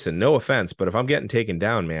Listen, no offense, but if I'm getting taken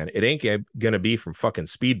down, man, it ain't gonna be from fucking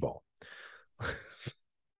Speedball."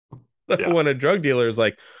 Yeah. When a drug dealer is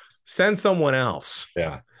like, send someone else.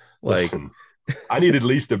 Yeah. Like, listen, I need at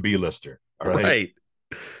least a B-lister. All right. Right.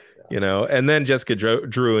 Yeah. You know, and then Jessica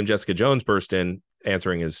Drew and Jessica Jones burst in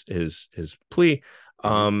answering his plea.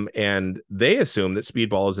 And they assume that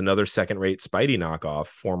Speedball is another second-rate Spidey knockoff,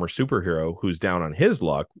 former superhero who's down on his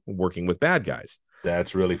luck working with bad guys.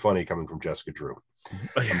 That's really funny coming from Jessica Drew.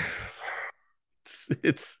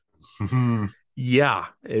 It's yeah.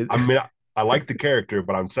 I mean, I like the character,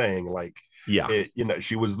 but I'm saying like, yeah,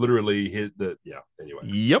 she was literally anyway.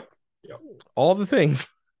 Yep. All the things.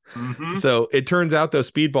 So it turns out, though,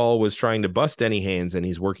 Speedball was trying to bust Denny Haynes, and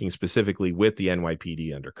he's working specifically with the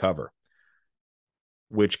NYPD undercover.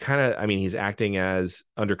 Which kind of, I mean, he's acting as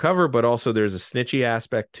undercover, but also there's a snitchy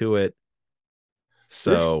aspect to it.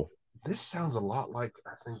 So this sounds a lot like,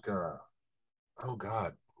 I think, oh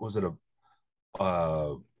God, was it a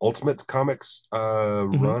Ultimate Comics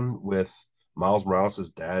run with Miles Morales'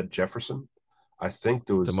 dad, Jefferson? I think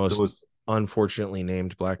there was unfortunately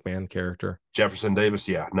named black man character, Jefferson Davis.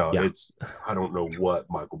 It's, I don't know what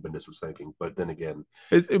Michael Bendis was thinking, but then again,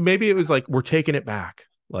 maybe it was like, we're taking it back.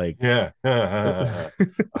 Like, yeah. I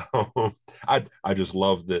just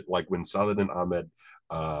love that, like when Saladin Ahmed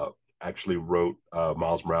actually wrote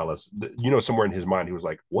Miles Morales, somewhere in his mind he was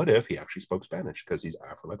like, what if he actually spoke Spanish because he's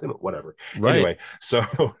Afro-Latino, whatever. Right. Anyway, so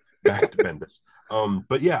back to Bendis.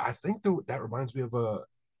 But yeah, I think that reminds me of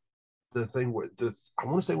the thing where I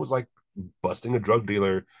want to say it was like busting a drug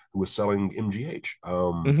dealer who was selling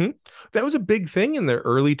MGH. That was a big thing in the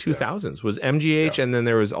early 2000s was MGH, and then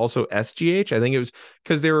there was also SGH. I think it was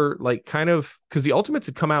because they were like because the Ultimates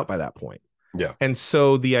had come out by that point. Yeah. And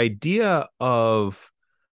so the idea of,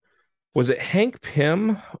 was it Hank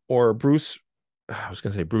Pym or Bruce? I was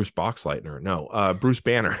going to say Bruce Boxleitner. No, Bruce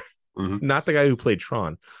Banner, not the guy who played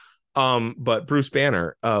Tron. But Bruce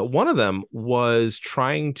Banner, one of them was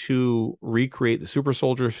trying to recreate the super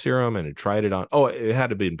soldier serum and had tried it on. Oh, it had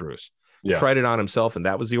to be Bruce. Yeah. Tried it on himself, and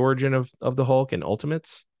that was the origin of the Hulk and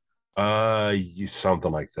Ultimates.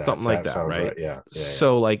 Something like that. Something like that, right? Yeah.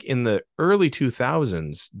 So, like in the early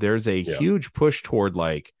 2000s, there's a huge push toward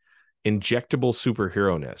like injectable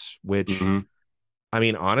superhero-ness, which, I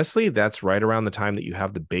mean, honestly, that's right around the time that you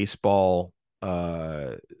have the baseball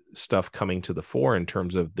stuff coming to the fore in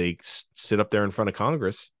terms of they sit up there in front of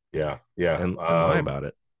Congress. Yeah. And lie about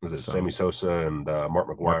it. Was it Sammy Sosa and Mark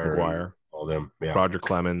McGuire? All them. Yeah. Roger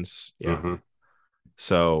Clemens. Yeah.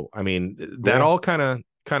 So, I mean, that all kind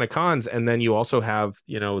of cons. And then you also have,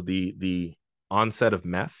 the onset of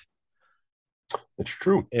meth. It's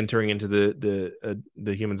true. Entering into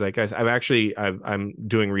the human zeitgeist. I'm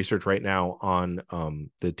doing research right now on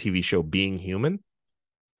the TV show Being Human.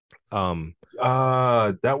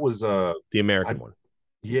 That was the American one.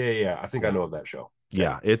 Yeah. I think I know of that show.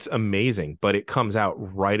 Yeah, it's amazing, but it comes out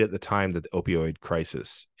right at the time that the opioid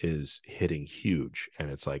crisis is hitting huge, and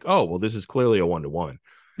it's like, oh, well, this is clearly a 1-to-1.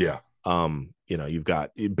 Yeah. You've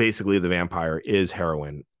got basically the vampire is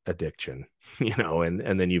heroin addiction,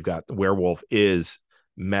 and then you've got the werewolf is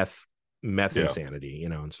meth insanity,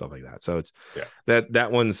 and stuff like that. So it's that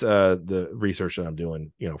one's the research that I'm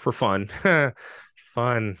doing, for fun.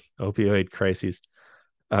 Fun opioid crises.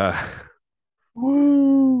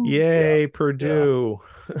 Woo! Yay, Purdue.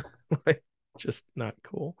 Just not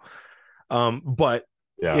cool. But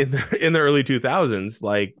in the early 2000s,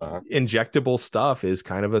 like injectable stuff is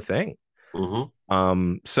kind of a thing.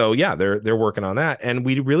 So yeah, they're working on that, and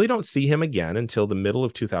we really don't see him again until the middle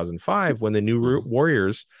of 2005 when the New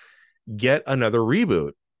Warriors get another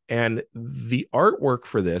reboot. And the artwork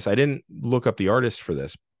for this, I didn't look up the artist for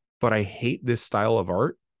this, but I hate this style of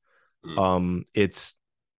art.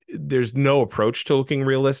 There's no approach to looking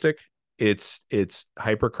realistic. It's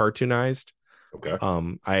hyper cartoonized. Okay.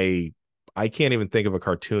 I can't even think of a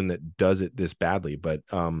cartoon that does it this badly. But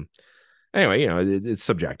anyway, it's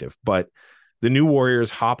subjective. But the New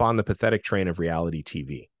Warriors hop on the pathetic train of reality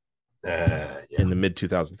TV Yeah. in the mid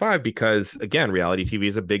 2005 because, again, reality TV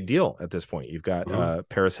is a big deal at this point. You've got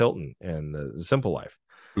Paris Hilton and the Simple Life.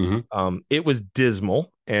 It was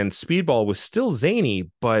dismal, and Speedball was still zany,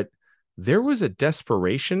 but there was a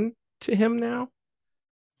desperation to him now.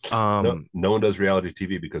 No one does reality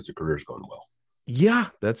TV because their career's going well. Yeah,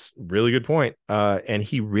 that's a really good point. And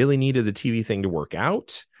he really needed the TV thing to work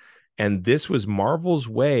out. And this was Marvel's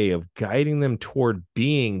way of guiding them toward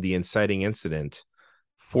being the inciting incident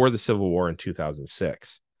for the Civil War in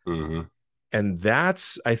 2006. And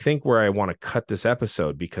that's, I think, where I want to cut this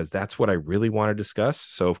episode, because that's what I really want to discuss.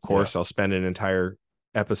 So, of course, I'll spend an entire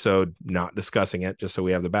episode not discussing it, just so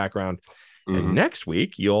we have the background. And next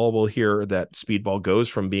week, you all will hear that Speedball goes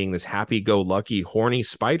from being this happy-go-lucky, horny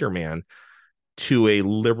Spider-Man to a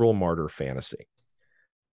liberal martyr fantasy.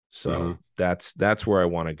 So that's where I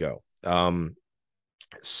want to go.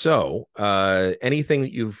 So anything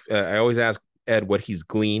that you've I always ask Ed what he's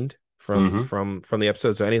gleaned from the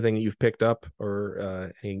episode. So anything that you've picked up,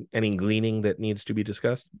 or any gleaning that needs to be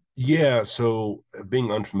discussed? Yeah, so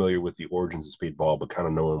being unfamiliar with the origins of Speedball, but kind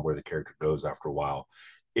of knowing where the character goes after a while,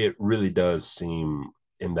 it really does seem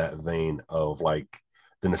in that vein of like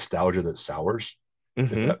the nostalgia that sours, if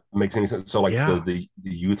that makes any sense. So like the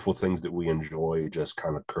youthful things that we enjoy just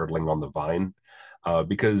kind of curdling on the vine.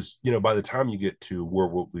 Because, by the time you get to where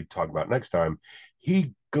what we talk about next time,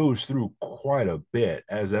 he goes through quite a bit,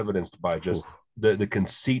 as evidenced by just the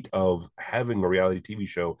conceit of having a reality TV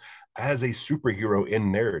show as a superhero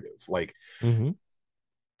in narrative. Like,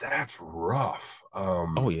 that's rough.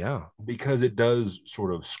 Because it does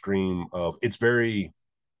sort of scream of, it's very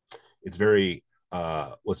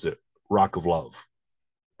what's it, Rock of Love,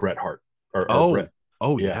 Bret Hart, or Bret.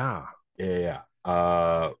 Yeah.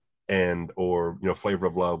 And or Flavor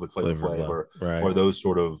of Love with Flavor Flav, or those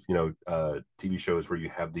sort of TV shows where you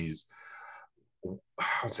have these, I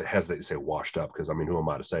would say, hesitate to say washed up, because I mean, who am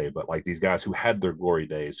I to say, but like these guys who had their glory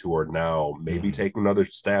days who are now maybe taking another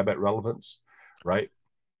stab at relevance, right?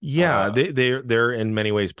 They're in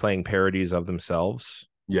many ways playing parodies of themselves.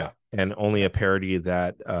 And only a parody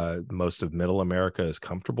that most of middle America is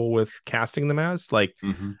comfortable with casting them as. Like,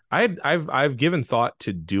 I've given thought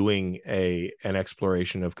to doing an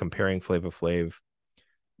exploration of comparing Flavor Flav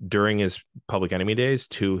during his Public Enemy days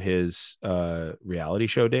to his reality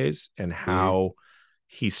show days, and how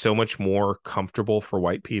he's so much more comfortable for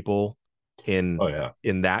white people in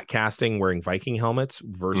that casting, wearing Viking helmets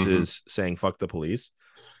versus saying "fuck the police."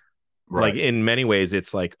 Like, in many ways,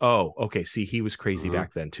 it's like, oh, okay, see, he was crazy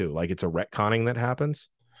back then too. Like, it's a retconning that happens.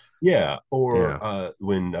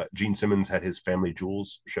 When Gene Simmons had his Family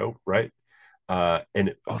Jewels show, right?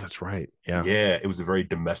 That's right. It was a very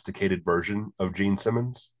domesticated version of Gene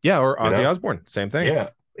Simmons. Or Ozzy Osbourne, same thing. Yeah,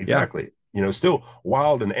 exactly. Still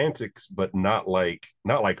wild and antics, but not like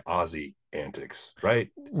Ozzy antics, right?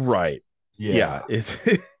 It's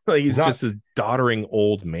like he's just a doddering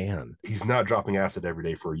old man. He's not dropping acid every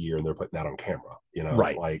day for a year and they're putting that on camera,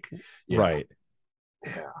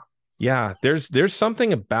 There's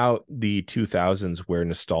something about the 2000s where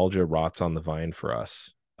nostalgia rots on the vine for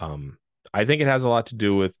us. I think it has a lot to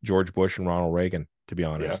do with George Bush and Ronald Reagan, to be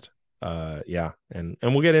honest. And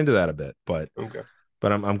we'll get into that a bit, but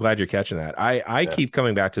I'm glad you're catching that. I keep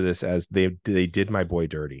coming back to this as they did my boy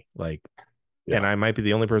dirty, like. And I might be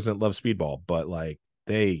the only person that loves Speedball, but like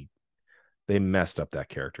they messed up that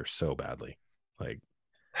character so badly. Like,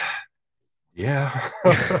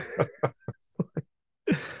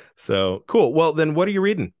 So cool. Well, then what are you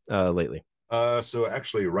reading lately? So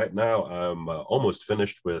actually right now I'm almost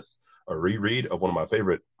finished with a reread of one of my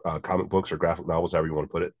favorite comic books or graphic novels, however you want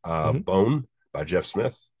to put it. Bone by Jeff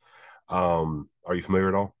Smith. Are you familiar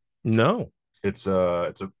at all? No. It's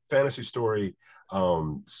a fantasy story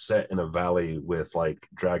set in a valley with like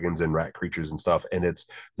dragons and rat creatures and stuff, and it's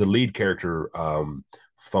the lead character,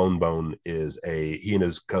 Phone Bone, he and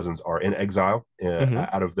his cousins are in exile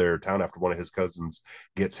out of their town after one of his cousins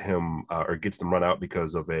gets them run out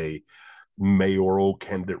because of a mayoral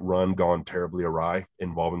candidate run gone terribly awry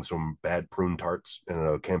involving some bad prune tarts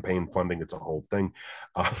and campaign funding. It's a whole thing.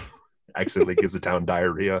 Accidentally gives the town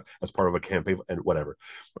diarrhea as part of a campaign, and whatever.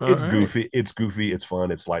 It's goofy, it's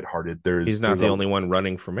fun, it's lighthearted. He's not the only one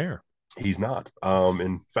running for mayor. He's not.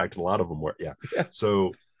 In fact, a lot of them were.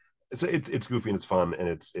 So it's goofy and it's fun and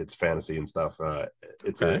it's fantasy and stuff.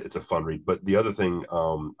 It's a fun read. But the other thing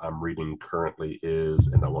I'm reading currently is,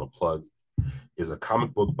 and I want to plug, is a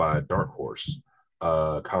comic book by Dark Horse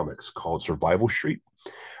comics called Survival Street.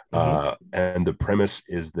 Hmm. And the premise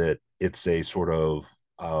is that it's a sort of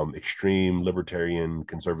extreme libertarian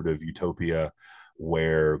conservative utopia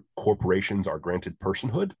where corporations are granted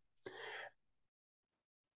personhood.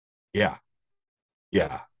 Yeah,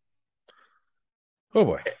 yeah. Oh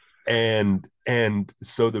boy. And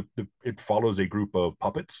so the it follows a group of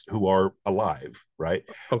puppets who are alive, right?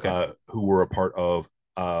 Okay. Who were a part of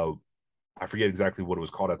I forget exactly what it was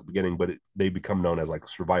called at the beginning, but they become known as like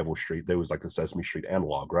Survival Street. There was like the Sesame Street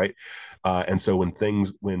analog, right? And so when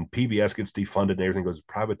PBS gets defunded and everything goes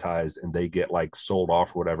privatized and they get like sold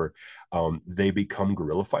off or whatever, they become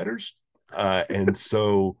guerrilla fighters. And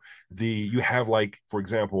so you have like, for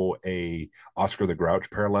example, a Oscar the Grouch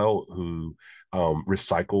parallel who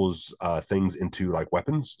recycles things into like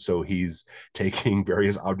weapons. So he's taking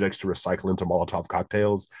various objects to recycle into Molotov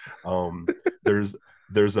cocktails. There's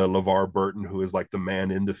there's a LeVar Burton who is like the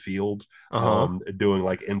man in the field, Uh-huh. doing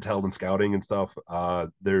like intel and scouting and stuff.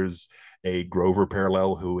 There's a Grover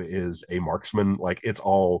parallel who is a marksman. Like it's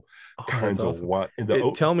all Oh, that's kinds of awesome. what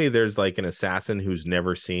in Tell me there's like an assassin who's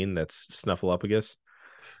never seen that's Snuffleupagus.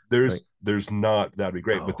 Like, there's not. That'd be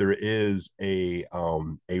great, but oh, there is a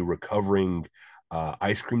recovering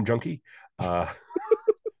ice cream junkie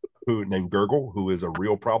who named Gurgle, who is a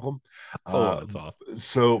real problem. oh, Uh, that's awesome.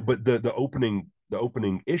 so, but the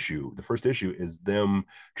opening issue, the first issue, is them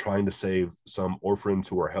trying to save some orphans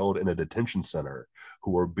who are held in a detention center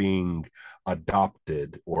who are being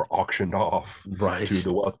adopted or auctioned off to Right.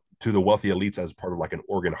 the wealthy elites as part of like an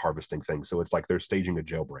organ harvesting thing. So it's like they're staging a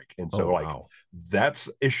jailbreak, and Oh, so like wow. that's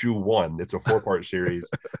issue one. It's a 4-part series,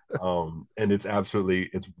 and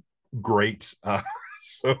it's great.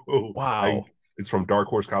 So I Wow. it's from Dark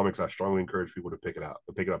Horse Comics. I strongly encourage people to pick it out.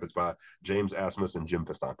 Pick it up. It's by James Asmus and Jim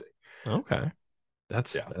Festante. Okay.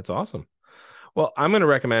 That's Yeah. that's awesome. Well, I'm going to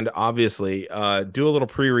recommend, obviously, do a little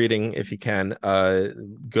pre-reading if you can.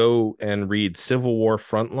 Go and read Civil War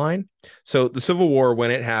Frontline. So the Civil War, when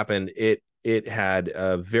it happened, it had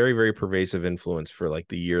a very, very pervasive influence for like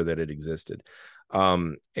the year that it existed.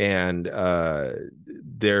 And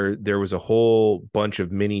there was a whole bunch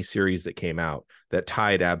of mini series that came out that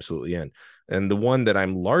tied absolutely in. And the one that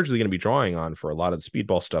I'm largely going to be drawing on for a lot of the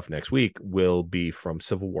Speedball stuff next week will be from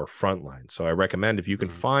Civil War Frontline. So I recommend if you can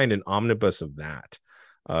Mhm. find an omnibus of that,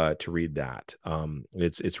 to read that.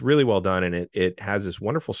 It's really well done, and it has this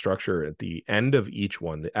wonderful structure at the end of each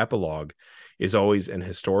one. The epilogue is always an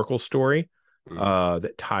historical story Mhm.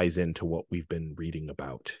 that ties into what we've been reading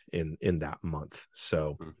about in that month.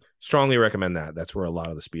 So Mhm. strongly recommend that. That's where a lot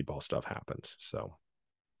of the Speedball stuff happens. So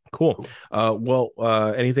cool. Cool.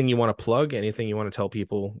 Anything you want to plug? Anything you want to tell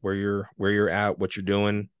people where you're at, what you're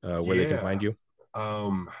doing, where they can Yeah. find you?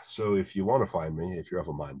 So if you want to find me, if you have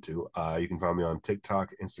a mind to, you can find me on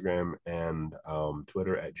TikTok, Instagram, and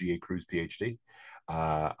Twitter at GA Cruz PhD.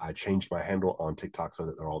 I changed my handle on TikTok so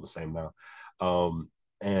that they're all the same now.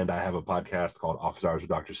 And I have a podcast called Office Hours with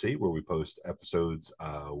Dr. C, where we post episodes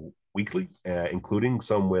weekly, including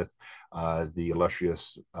some with the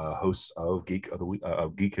illustrious hosts of Geek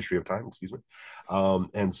History of Time. Excuse me.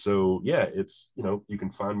 And so, yeah, it's you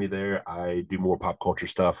can find me there. I do more pop culture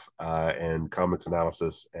stuff and comics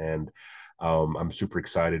analysis, and I'm super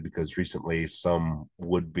excited because recently some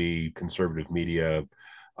would-be conservative media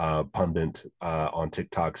pundit on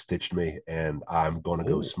TikTok stitched me, and I'm going to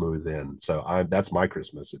go Oh, smooth in. So that's my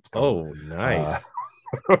Christmas. It's coming. oh, Uh, nice.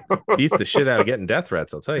 Beats the shit out of getting death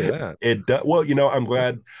threats. I'll tell you that. well, I'm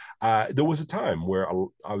glad. There was a time where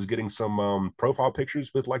I was getting some profile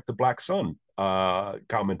pictures with like the Black Sun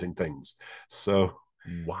commenting things. So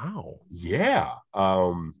Wow. yeah,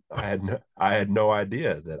 I had no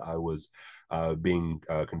idea that I was being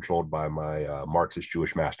controlled by my Marxist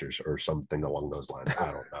Jewish masters or something along those lines.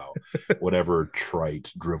 I don't know, whatever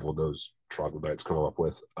trite drivel those troglodytes come up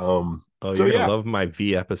with. Oh, So you're gonna yeah, love my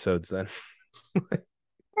V episodes then.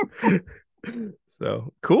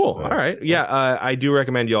 So cool. All so, right. yeah. Yeah, I do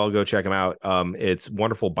recommend you all go check him out. It's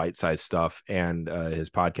wonderful bite-sized stuff, and his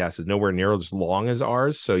podcast is nowhere near as long as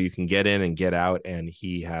ours, so you can get in and get out, and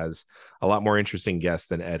he has a lot more interesting guests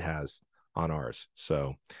than Ed has on ours.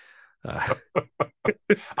 So uh,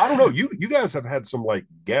 I don't know. You guys have had some like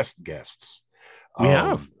guests. we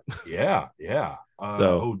have. Yeah, yeah.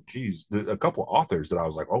 So Oh geez, a couple authors that I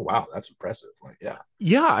was like, oh wow, that's impressive. Like, yeah.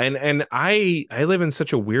 yeah, and I live in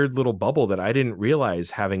such a weird little bubble that I didn't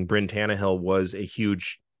realize having Bryn Tannehill was a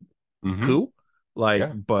huge Mm-hmm. coup. Like,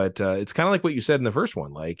 Yeah. but it's kind of like what you said in the first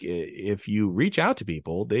one. Like, if you reach out to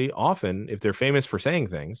people, they often, if they're famous for saying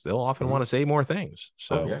things, they'll often Mm-hmm. want to say more things.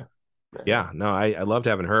 Oh So yeah. Yeah, no, I loved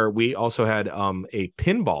having her. We also had a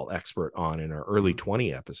pinball expert on in our early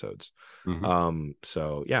 20 episodes.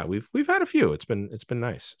 So yeah, we've had a few. It's been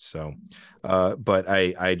nice. So but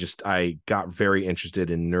I got very interested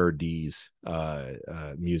in Nerdy's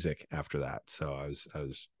music after that. So I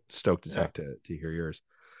was stoked to hear yours.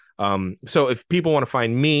 So if people want to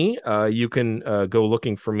find me, you can go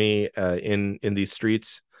looking for me in these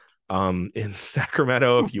streets in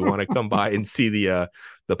Sacramento. If you want to come by and see the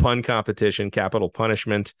pun competition, Capital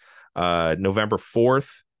Punishment, November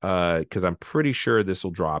 4th, because I'm pretty sure this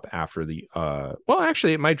will drop after the well,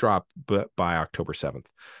 actually it might drop by October 7th.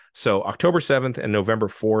 So October 7th and November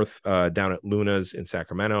 4th down at Luna's in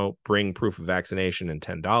Sacramento. Bring proof of vaccination and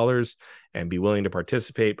 $10 and be willing to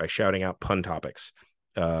participate by shouting out pun topics.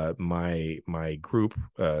 My group,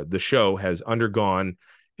 the show has undergone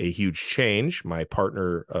a huge change. My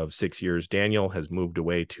partner of 6 years, Daniel, has moved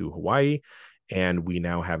away to Hawaii, and we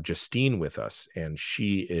now have Justine with us, and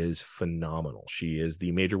she is phenomenal. She is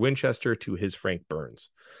the Major Winchester to his Frank Burns.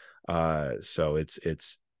 So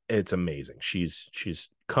it's amazing. She's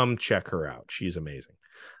come check her out. She's amazing.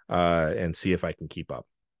 And see if I can keep up.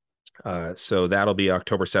 So that'll be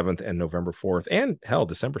October 7th and November 4th, and hell,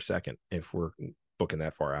 December 2nd if we're booking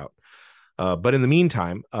that far out. But in the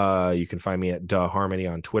meantime, you can find me at Harmony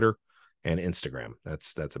on Twitter and Instagram.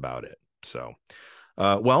 That's about it. So,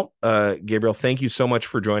 Gabriel, thank you so much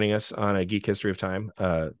for joining us on a Geek History of Time.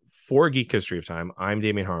 For Geek History of Time, I'm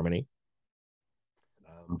Damien Harmony.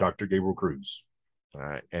 I'm Dr. Gabriel Cruz. All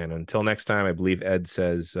right. And until next time, I believe Ed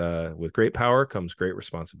says, with great power comes great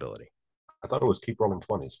responsibility. I thought it was keep rolling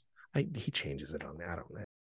 20s. He changes it on that. I don't know.